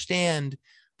I understand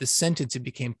the sentence: it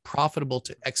became profitable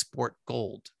to export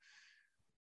gold.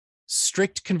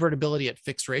 Strict convertibility at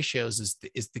fixed ratios is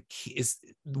the key, is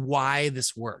why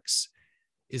this works,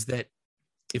 is that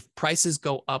if prices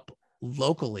go up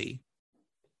locally,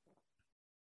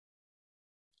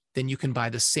 then you can buy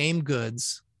the same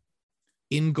goods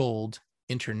in gold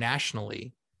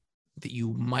internationally that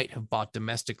you might have bought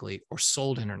domestically or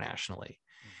sold internationally.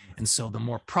 And so the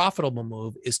more profitable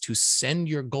move is to send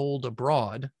your gold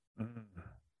abroad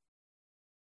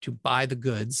to buy the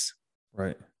goods,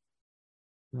 right,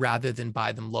 rather than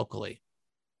buy them locally.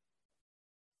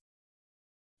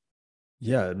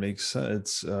 Yeah, it makes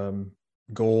sense.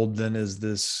 Gold then is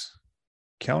this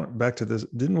back to this.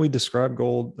 Didn't we describe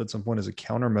gold at some point as a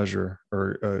countermeasure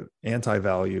or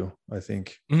anti-value? I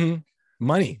think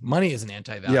money is an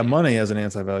anti-value. Yeah, money as an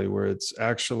anti-value, where it's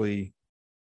actually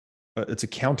it's a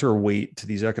counterweight to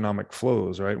these economic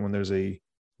flows, right? When there's a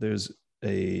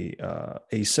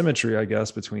asymmetry, I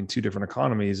guess, between two different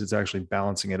economies, it's actually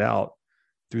balancing it out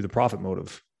through the profit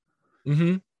motive.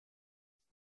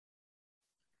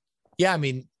 Yeah, I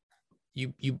mean,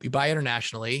 you buy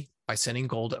internationally by sending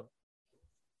gold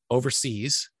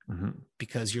overseas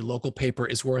because your local paper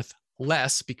is worth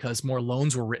less because more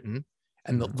loans were written,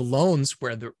 and the loans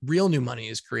where the real new money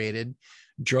is created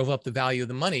drove up the value of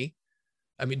the money.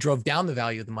 I mean, drove down the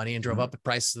value of the money and drove up the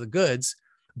prices of the goods.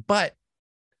 But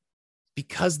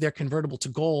because they're convertible to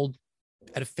gold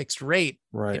at a fixed rate,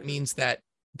 it means that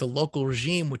the local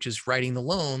regime, which is writing the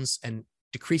loans and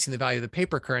decreasing the value of the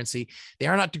paper currency, they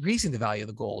are not decreasing the value of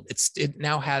the gold. It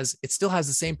still has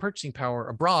the same purchasing power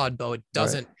abroad, though it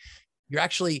doesn't. You're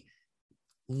actually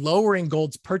lowering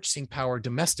gold's purchasing power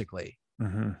domestically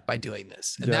by doing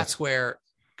this. And that's where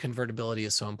convertibility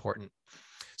is so important.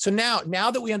 So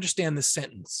now that we understand the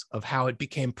sentence of how it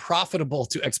became profitable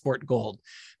to export gold,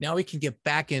 now we can get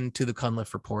back into the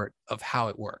Cunliffe report of how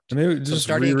it worked. Maybe just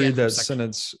reread that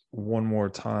sentence one more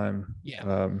time.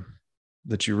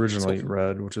 That you originally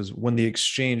read, which is, when the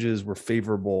exchanges were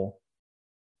favorable,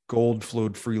 gold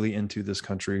flowed freely into this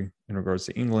country in regards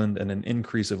to England, and an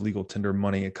increase of legal tender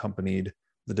money accompanied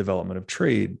the development of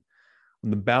trade. When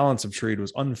the balance of trade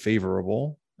was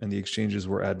unfavorable and the exchanges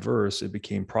were adverse, it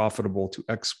became profitable to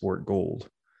export gold.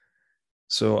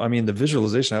 So, I mean, the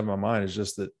visualization I have in my mind is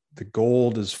just that the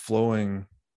gold is flowing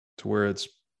to where it's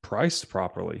priced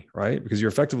properly, right? Because you're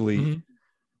effectively,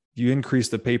 you increase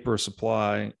the paper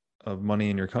supply of money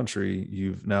in your country,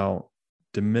 you've now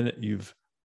diminished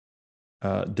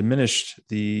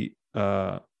the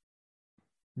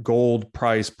gold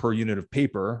price per unit of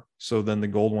paper. So then the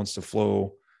gold wants to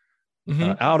flow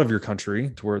out of your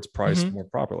country to where it's priced more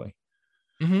properly.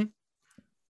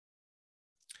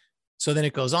 So then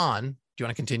it goes on. Do you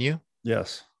want to continue?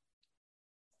 Yes.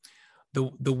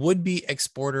 The would-be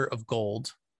exporter of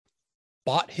gold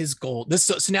bought his gold.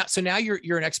 So now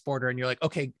you're an exporter, and you're like,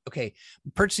 okay,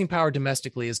 purchasing power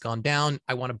domestically has gone down.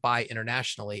 I want to buy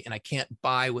internationally, and I can't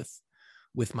buy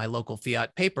with my local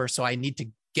fiat paper. So I need to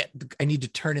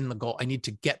turn in the gold. I need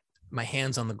to get my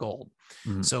hands on the gold.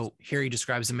 So here he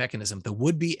describes the mechanism. The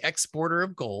would-be exporter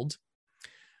of gold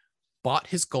bought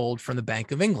his gold from the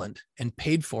Bank of England and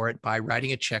paid for it by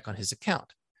writing a check on his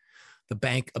account. The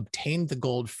bank obtained the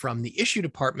gold from the issue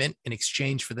department in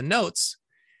exchange for the notes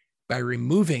by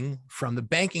removing from the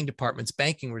banking department's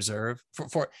banking reserve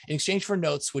in exchange for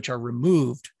notes which are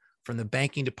removed from the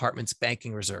banking department's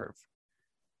banking reserve,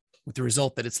 with the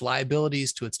result that its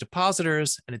liabilities to its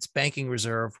depositors and its banking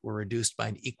reserve were reduced by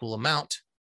an equal amount,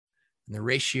 and the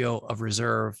ratio of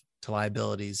reserve to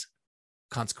liabilities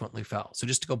consequently fell. So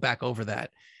just to go back over that,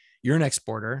 you're an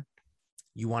exporter,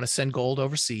 you want to send gold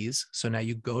overseas. So now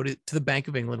you go to the Bank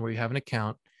of England where you have an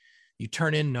account, you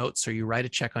turn in notes or you write a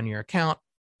check on your account.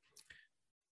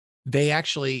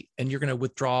 And you're going to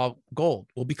withdraw gold.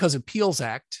 Well, because of Peel's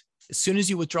Act, as soon as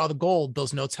you withdraw the gold,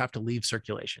 those notes have to leave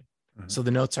circulation. So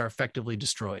the notes are effectively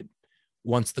destroyed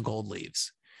once the gold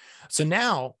leaves. So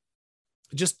now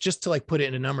just to like put it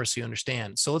in a number so you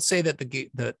understand. So let's say that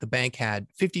the bank had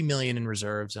 50 million in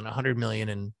reserves and 100 million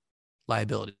in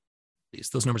liabilities.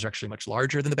 Those numbers are actually much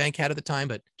larger than the bank had at the time,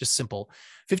 but just simple.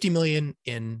 50 million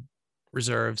in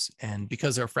reserves, and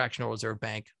because they're a fractional reserve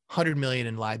bank, 100 million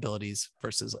in liabilities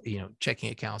versus,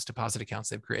 checking accounts, deposit accounts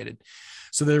they've created.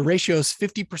 So the ratio is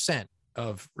 50%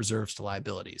 of reserves to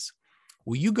liabilities.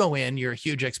 Well, you go in, you're a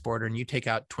huge exporter, and you take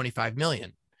out 25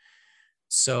 million.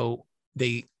 So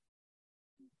they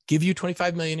give you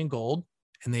 25 million in gold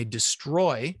and they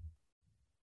destroy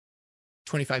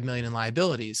 25 million in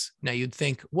liabilities. Now you'd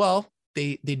think, well,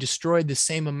 they destroyed the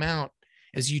same amount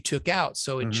as you took out,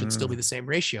 so it should still be the same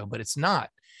ratio, but it's not.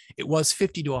 It was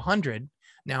 50 to 100.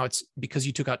 Now it's because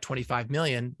you took out 25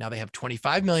 million. Now they have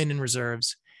 25 million in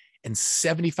reserves and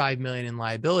 75 million in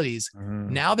liabilities.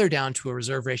 Now they're down to a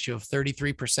reserve ratio of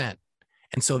 33%.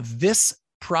 And so this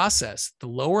process, the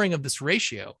lowering of this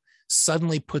ratio,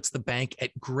 suddenly puts the bank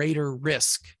at greater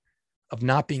risk of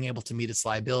not being able to meet its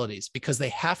liabilities, because they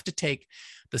have to take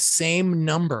the same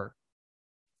number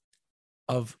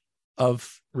of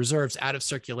reserves out of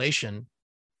circulation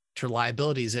to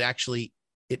liabilities. It actually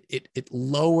it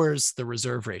lowers the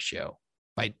reserve ratio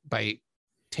by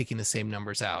taking the same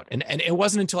numbers out. And it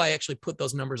wasn't until I actually put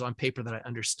those numbers on paper that I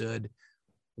understood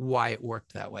why it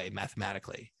worked that way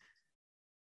mathematically.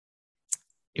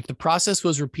 If the process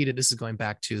was repeated, this is going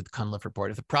back to the Cunliffe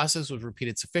report, if the process was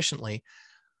repeated sufficiently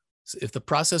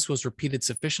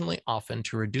often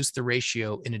to reduce the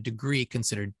ratio in a degree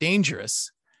considered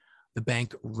dangerous, the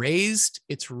bank raised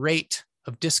its rate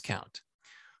of discount.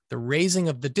 The raising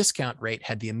of the discount rate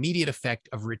had the immediate effect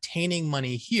of retaining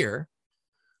money here,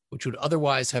 which would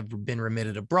otherwise have been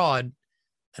remitted abroad,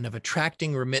 and of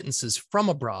attracting remittances from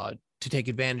abroad to take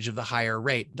advantage of the higher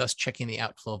rate, thus checking the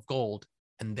outflow of gold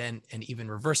and even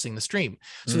reversing the stream.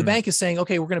 So the bank is saying,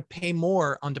 okay, we're going to pay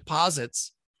more on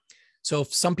deposits. So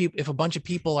if a bunch of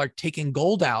people are taking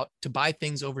gold out to buy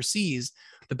things overseas,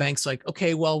 the bank's like,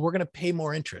 okay, well, we're going to pay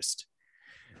more interest.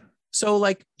 So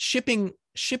like shipping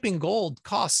gold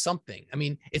costs something. I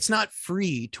mean, it's not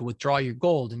free to withdraw your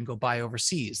gold and go buy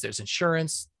overseas. There's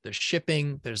insurance, there's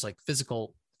shipping, there's like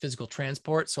physical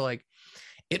transport. So like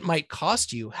it might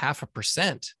cost you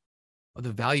 0.5% of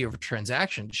the value of a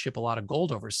transaction to ship a lot of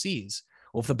gold overseas.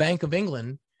 Well, if the Bank of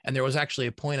England, and there was actually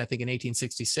a point, I think in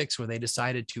 1866, where they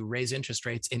decided to raise interest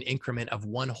rates in increment of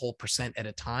 1% at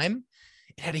a time,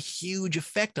 it had a huge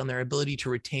effect on their ability to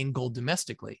retain gold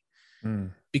domestically.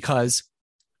 Because,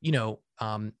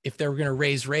 if they were going to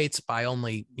raise rates by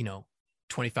only,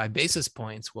 25 basis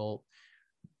points, well,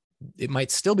 it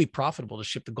might still be profitable to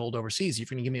ship the gold overseas.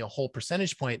 If you're going to give me a whole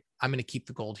percentage point, I'm going to keep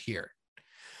the gold here.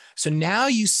 So now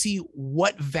you see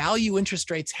what value interest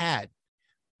rates had.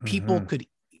 People could,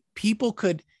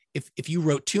 if you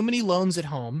wrote too many loans at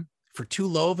home for too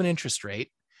low of an interest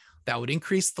rate, that would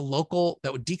decrease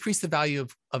the value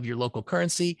of your local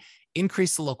currency,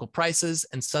 increase the local prices,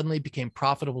 and suddenly became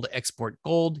profitable to export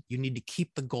gold. You need to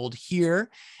keep the gold here,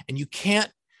 and you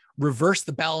can't reverse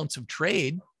the balance of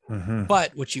trade.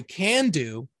 But what you can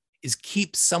do is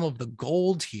keep some of the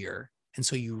gold here. And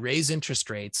so you raise interest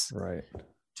rates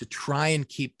to try and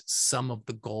keep some of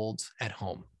the gold at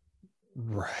home.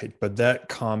 Right. But that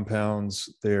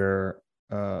compounds their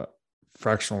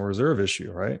fractional reserve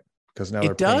issue, right? Because now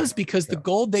it does, because the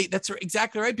gold that's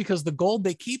exactly right, because the gold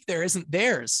they keep there isn't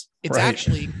theirs. It's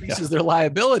actually increases their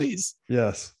liabilities.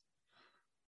 Yes.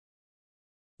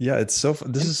 Yeah, it's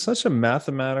this is such a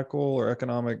mathematical or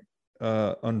economic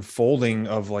unfolding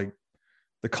of like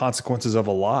the consequences of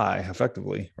a lie,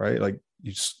 effectively, right? Like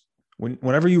you just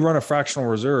whenever you run a fractional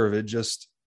reserve, it just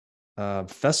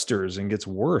festers and gets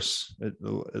worse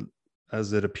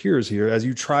as it appears here, as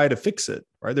you try to fix it,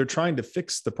 right? They're trying to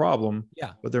fix the problem,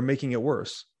 but they're making it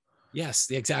worse. Yes,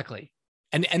 exactly.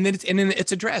 And then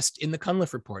it's addressed in the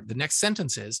Cunliffe report. The next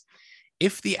sentence is,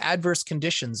 if the adverse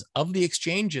conditions of the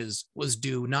exchanges was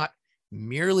due not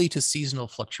merely to seasonal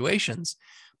fluctuations,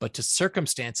 but to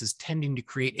circumstances tending to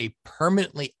create a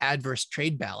permanently adverse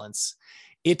trade balance,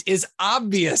 it is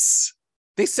obvious.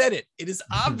 They said it. It is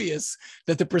obvious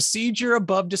that the procedure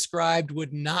above described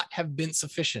would not have been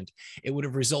sufficient. It would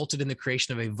have resulted in the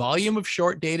creation of a volume of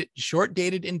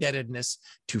short-dated indebtedness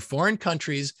to foreign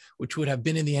countries, which would have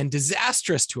been in the end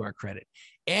disastrous to our credit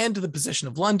and to the position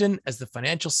of London as the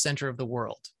financial center of the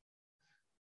world.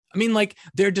 I mean, like,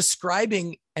 they're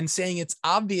describing and saying it's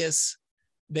obvious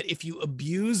that if you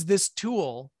abuse this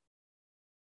tool,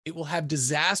 it will have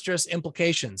disastrous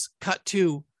implications. Cut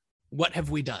to, what have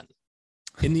we done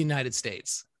in the United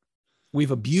States?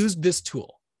 We've abused this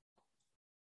tool.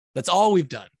 That's all we've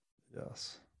done.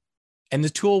 Yes. And the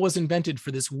tool was invented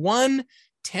for this one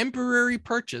temporary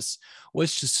purchase,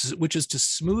 which is to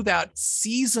smooth out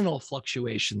seasonal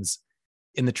fluctuations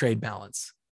in the trade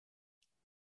balance,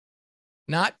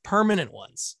 not permanent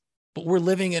ones. But we're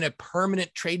living in a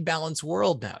permanent trade balance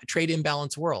world now, a trade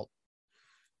imbalance world.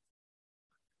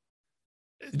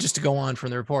 Just to go on from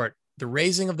the report, the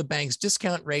raising of the bank's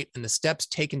discount rate and the steps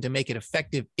taken to make it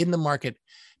effective in the market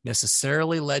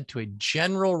necessarily led to a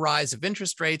general rise of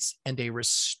interest rates and a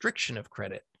restriction of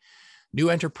credit. New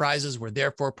enterprises were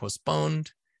therefore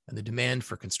postponed, and the demand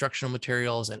for constructional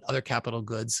materials and other capital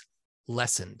goods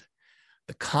lessened.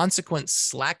 The consequent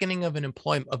slackening of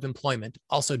employment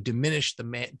also diminished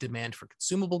the demand for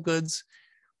consumable goods,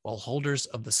 while holders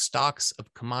of the stocks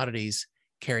of commodities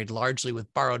carried largely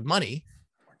with borrowed money,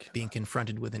 being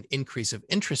confronted with an increase of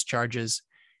interest charges,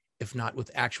 if not with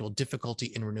actual difficulty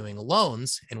in renewing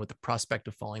loans and with the prospect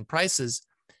of falling prices,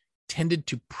 tended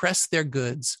to press their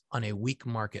goods on a weak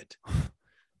market.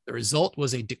 The result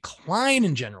was a decline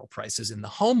in general prices in the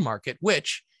home market,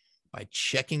 which, by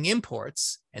checking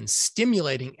imports and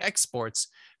stimulating exports,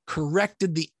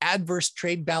 corrected the adverse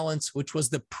trade balance, which was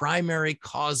the primary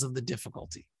cause of the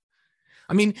difficulty.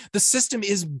 I mean, the system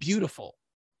is beautiful.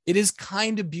 It is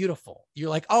kind of beautiful. You're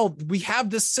like, oh, we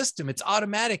have this system. It's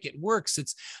automatic. It works.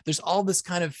 There's all this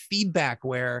kind of feedback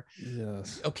where,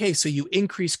 yes, okay, so you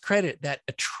increase credit that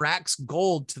attracts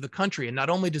gold to the country. And not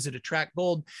only does it attract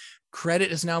gold,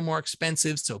 credit is now more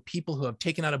expensive. So people who have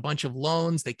taken out a bunch of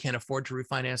loans, they can't afford to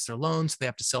refinance their loans. They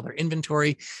have to sell their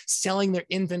inventory. Selling their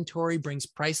inventory brings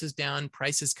prices down.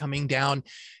 Prices coming down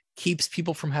keeps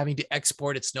people from having to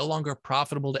export. It's no longer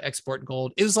profitable to export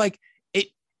gold. It's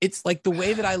like the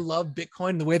way that I love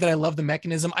Bitcoin, the way that I love the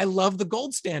mechanism. I love the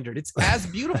gold standard. It's as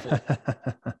beautiful.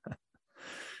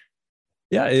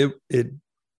 Yeah, it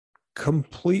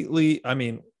completely, I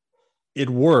mean, it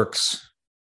works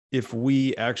if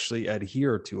we actually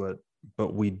adhere to it,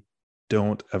 but we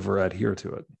don't ever adhere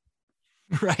to it.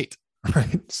 Right.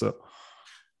 Right. So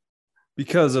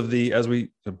because of as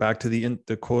we back to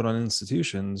the quote on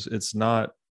institutions, it's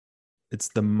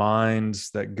the minds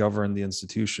that govern the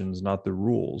institutions, not the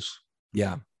rules.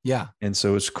 Yeah. Yeah. And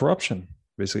so it's corruption.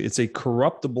 Basically, it's a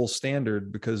corruptible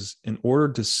standard because in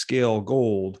order to scale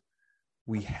gold,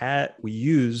 we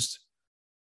used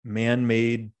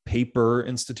man-made paper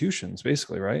institutions,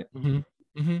 basically, right?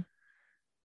 Mm-hmm. Mm-hmm.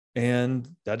 And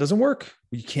that doesn't work.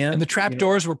 We can't. And the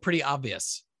trapdoors were pretty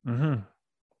obvious. Mm-hmm.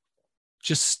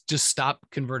 Just stop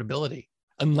convertibility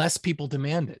unless people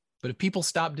demand it. But if people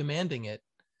stop demanding it,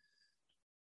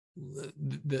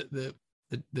 the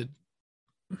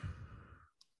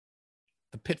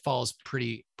pitfall is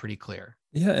pretty clear.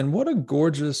 Yeah, and what a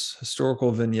gorgeous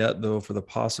historical vignette though for the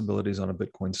possibilities on a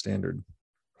Bitcoin standard.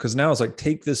 Because now it's like,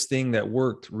 take this thing that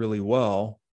worked really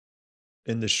well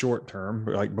in the short term,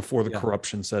 like before the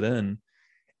corruption set in,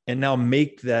 and now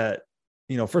make that,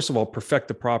 first of all, perfect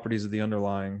the properties of the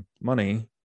underlying money,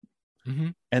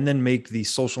 and then make the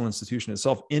social institution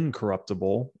itself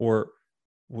incorruptible or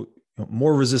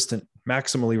more resistant,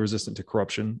 maximally resistant to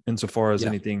corruption insofar as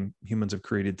anything humans have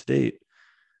created to date.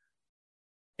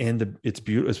 And it's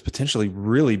potentially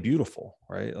really beautiful,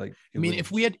 right? Like,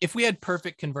 if we had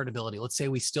perfect convertibility, let's say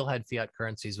we still had fiat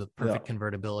currencies with perfect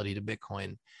convertibility to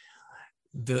Bitcoin,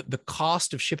 the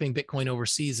cost of shipping Bitcoin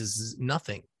overseas is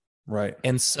nothing. Right.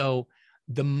 And so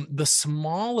the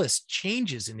smallest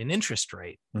changes in an interest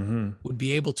rate would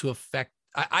be able to affect,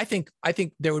 I think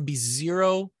there would be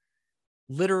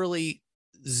literally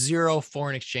zero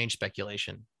foreign exchange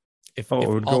speculation if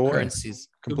all currencies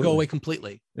would go away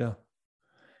completely. Yeah.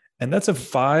 And that's a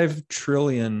 5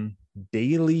 trillion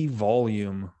daily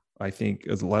volume, I think,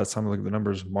 is the last time I looked at the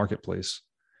numbers, marketplace.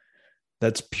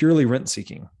 That's purely rent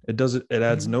seeking. It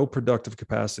adds no productive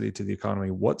capacity to the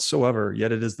economy whatsoever,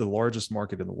 yet it is the largest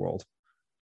market in the world.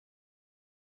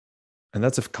 And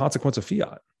that's a consequence of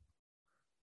fiat.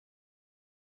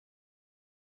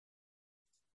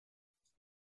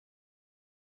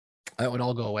 That would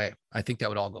all go away. I think that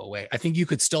would all go away. I think you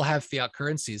could still have fiat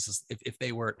currencies if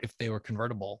they were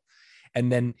convertible.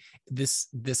 And then this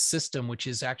system, which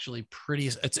is actually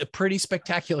it's a pretty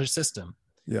spectacular system.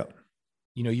 Yeah.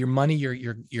 Your money,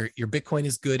 your Bitcoin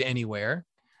is good anywhere.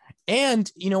 And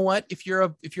you know what? If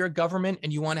you're a government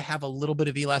and you want to have a little bit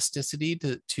of elasticity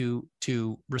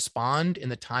to respond in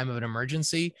the time of an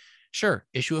emergency, sure,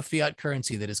 issue a fiat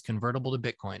currency that is convertible to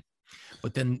Bitcoin.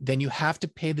 But then you have to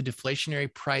pay the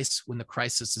deflationary price when the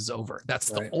crisis is over. That's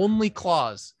the only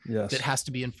clause that has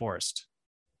to be enforced.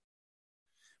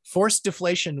 Forced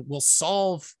deflation will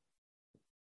solve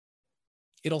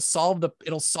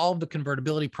the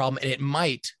convertibility problem, and it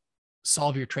might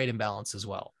solve your trade imbalance as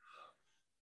well.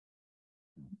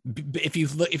 if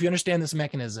you understand this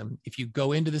mechanism, if you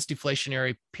go into this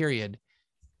deflationary period,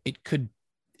 it could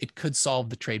solve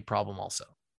the trade problem also.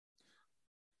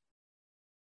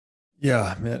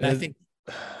 Yeah, man. And I think.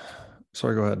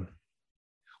 Sorry, go ahead.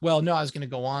 Well, no, I was going to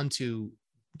go on to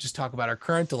just talk about our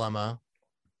current dilemma.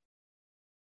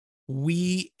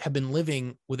 We have been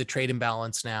living with a trade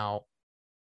imbalance now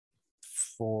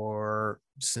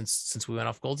since we went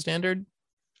off gold standard,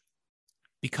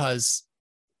 because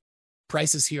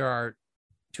prices here are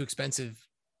too expensive,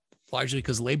 largely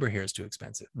because labor here is too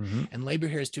expensive. Mm-hmm. And labor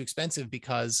here is too expensive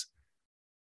because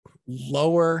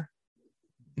lower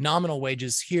nominal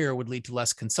wages here would lead to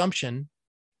less consumption,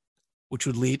 which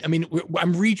would lead,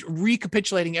 I'm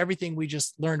recapitulating everything we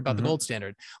just learned about the gold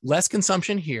standard. Less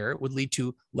consumption here would lead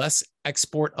to less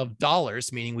export of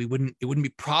dollars, meaning it wouldn't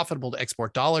be profitable to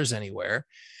export dollars anywhere,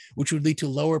 which would lead to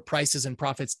lower prices and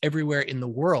profits everywhere in the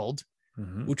world,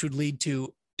 which would lead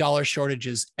to dollar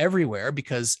shortages everywhere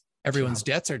because everyone's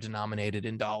debts are denominated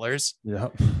in dollars. Yeah.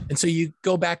 And so you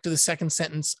go back to the second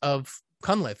sentence of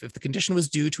Cunliffe. If the condition was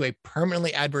due to a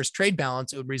permanently adverse trade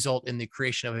balance, it would result in the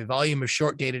creation of a volume of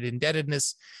short-dated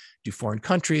indebtedness to foreign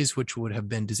countries, which would have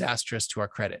been disastrous to our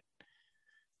credit.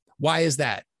 Why is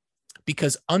that?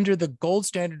 Because under the gold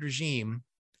standard regime,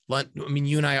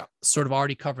 you and I sort of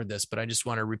already covered this, but I just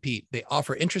want to repeat. They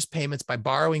offer interest payments by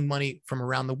borrowing money from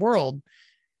around the world,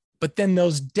 but then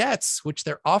those debts, which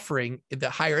they're offering at the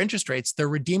higher interest rates, they're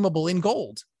redeemable in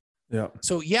gold. Yeah.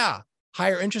 So yeah,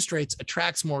 higher interest rates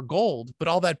attracts more gold, but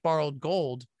all that borrowed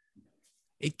gold,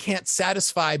 it can't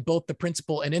satisfy both the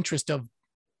principal and interest of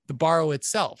the borrow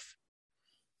itself.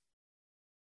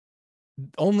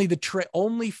 You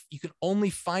can only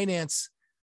finance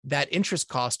that interest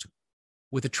cost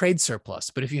with a trade surplus.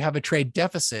 But if you have a trade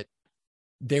deficit,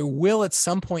 there will at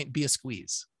some point be a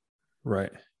squeeze.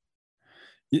 Right.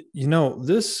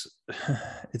 This,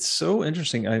 it's so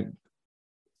interesting.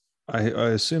 I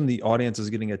assume the audience is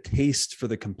getting a taste for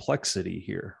the complexity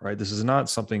here, right? This is not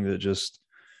something that just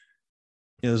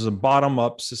is a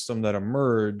bottom-up system that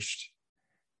emerged,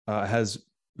 has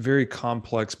very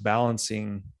complex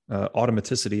balancing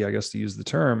automaticity, I guess, to use the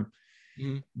term.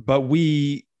 But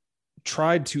we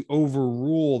tried to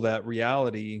overrule that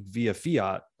reality via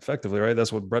fiat, effectively, right?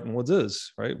 That's what Bretton Woods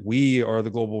is, right? We are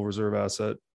the global reserve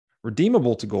asset,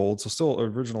 redeemable to gold, so still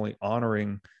originally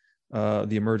honoring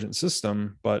the emergent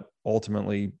system, but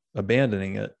ultimately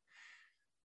abandoning it.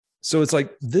 So it's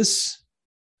like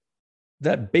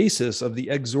that basis of the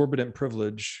exorbitant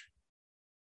privilege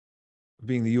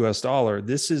being the US dollar,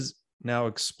 this is now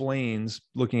explains,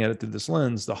 looking at it through this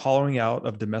lens, the hollowing out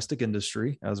of domestic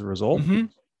industry as a result.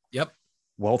 Yep.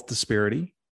 Wealth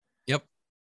disparity. Yep.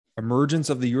 Emergence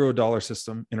of the euro dollar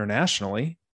system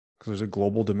internationally, because there's a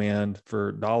global demand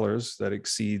for dollars that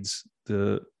exceeds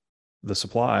the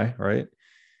supply, right?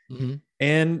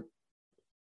 And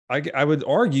I would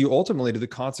argue ultimately to the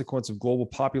consequence of global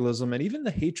populism and even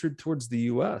the hatred towards the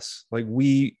US. Like,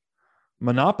 we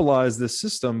monopolize this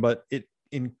system, but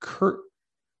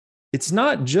it's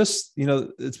not just,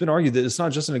 it's been argued that it's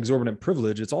not just an exorbitant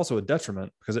privilege, it's also a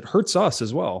detriment because it hurts us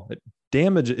as well. It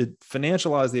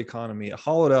financialized the economy, it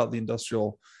hollowed out the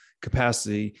industrial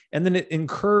capacity, and then it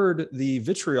incurred the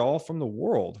vitriol from the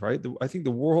world, right? I think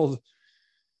a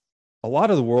lot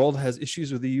of the world has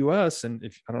issues with the US. And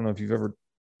I don't know if you've ever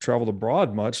traveled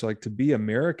abroad much, like, to be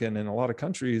American in a lot of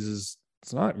countries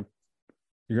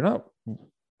you're not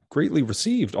greatly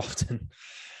received often.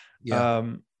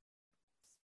 Yeah.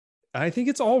 I think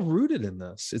it's all rooted in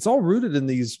this. It's all rooted in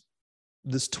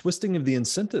this twisting of the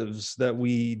incentives that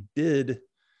we did,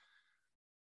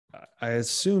 I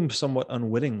assume somewhat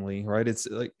unwittingly, right?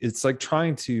 It's like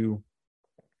trying to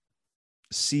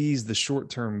seize the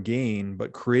short-term gain,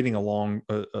 but creating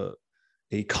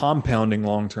a compounding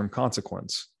long-term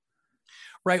consequence.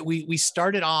 Right. We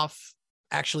started off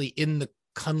actually in the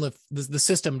Cunliffe, the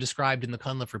system described in the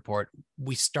Cunliffe report.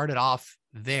 We started off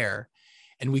there,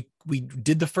 and we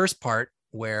did the first part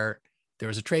where there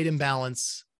was a trade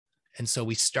imbalance, and so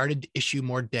we started to issue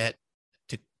more debt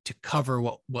to cover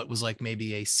what was like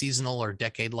maybe a seasonal or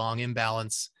decade-long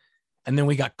imbalance, and then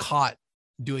we got caught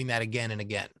doing that again and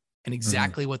again. And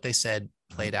exactly what they said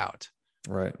played out.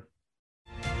 Right.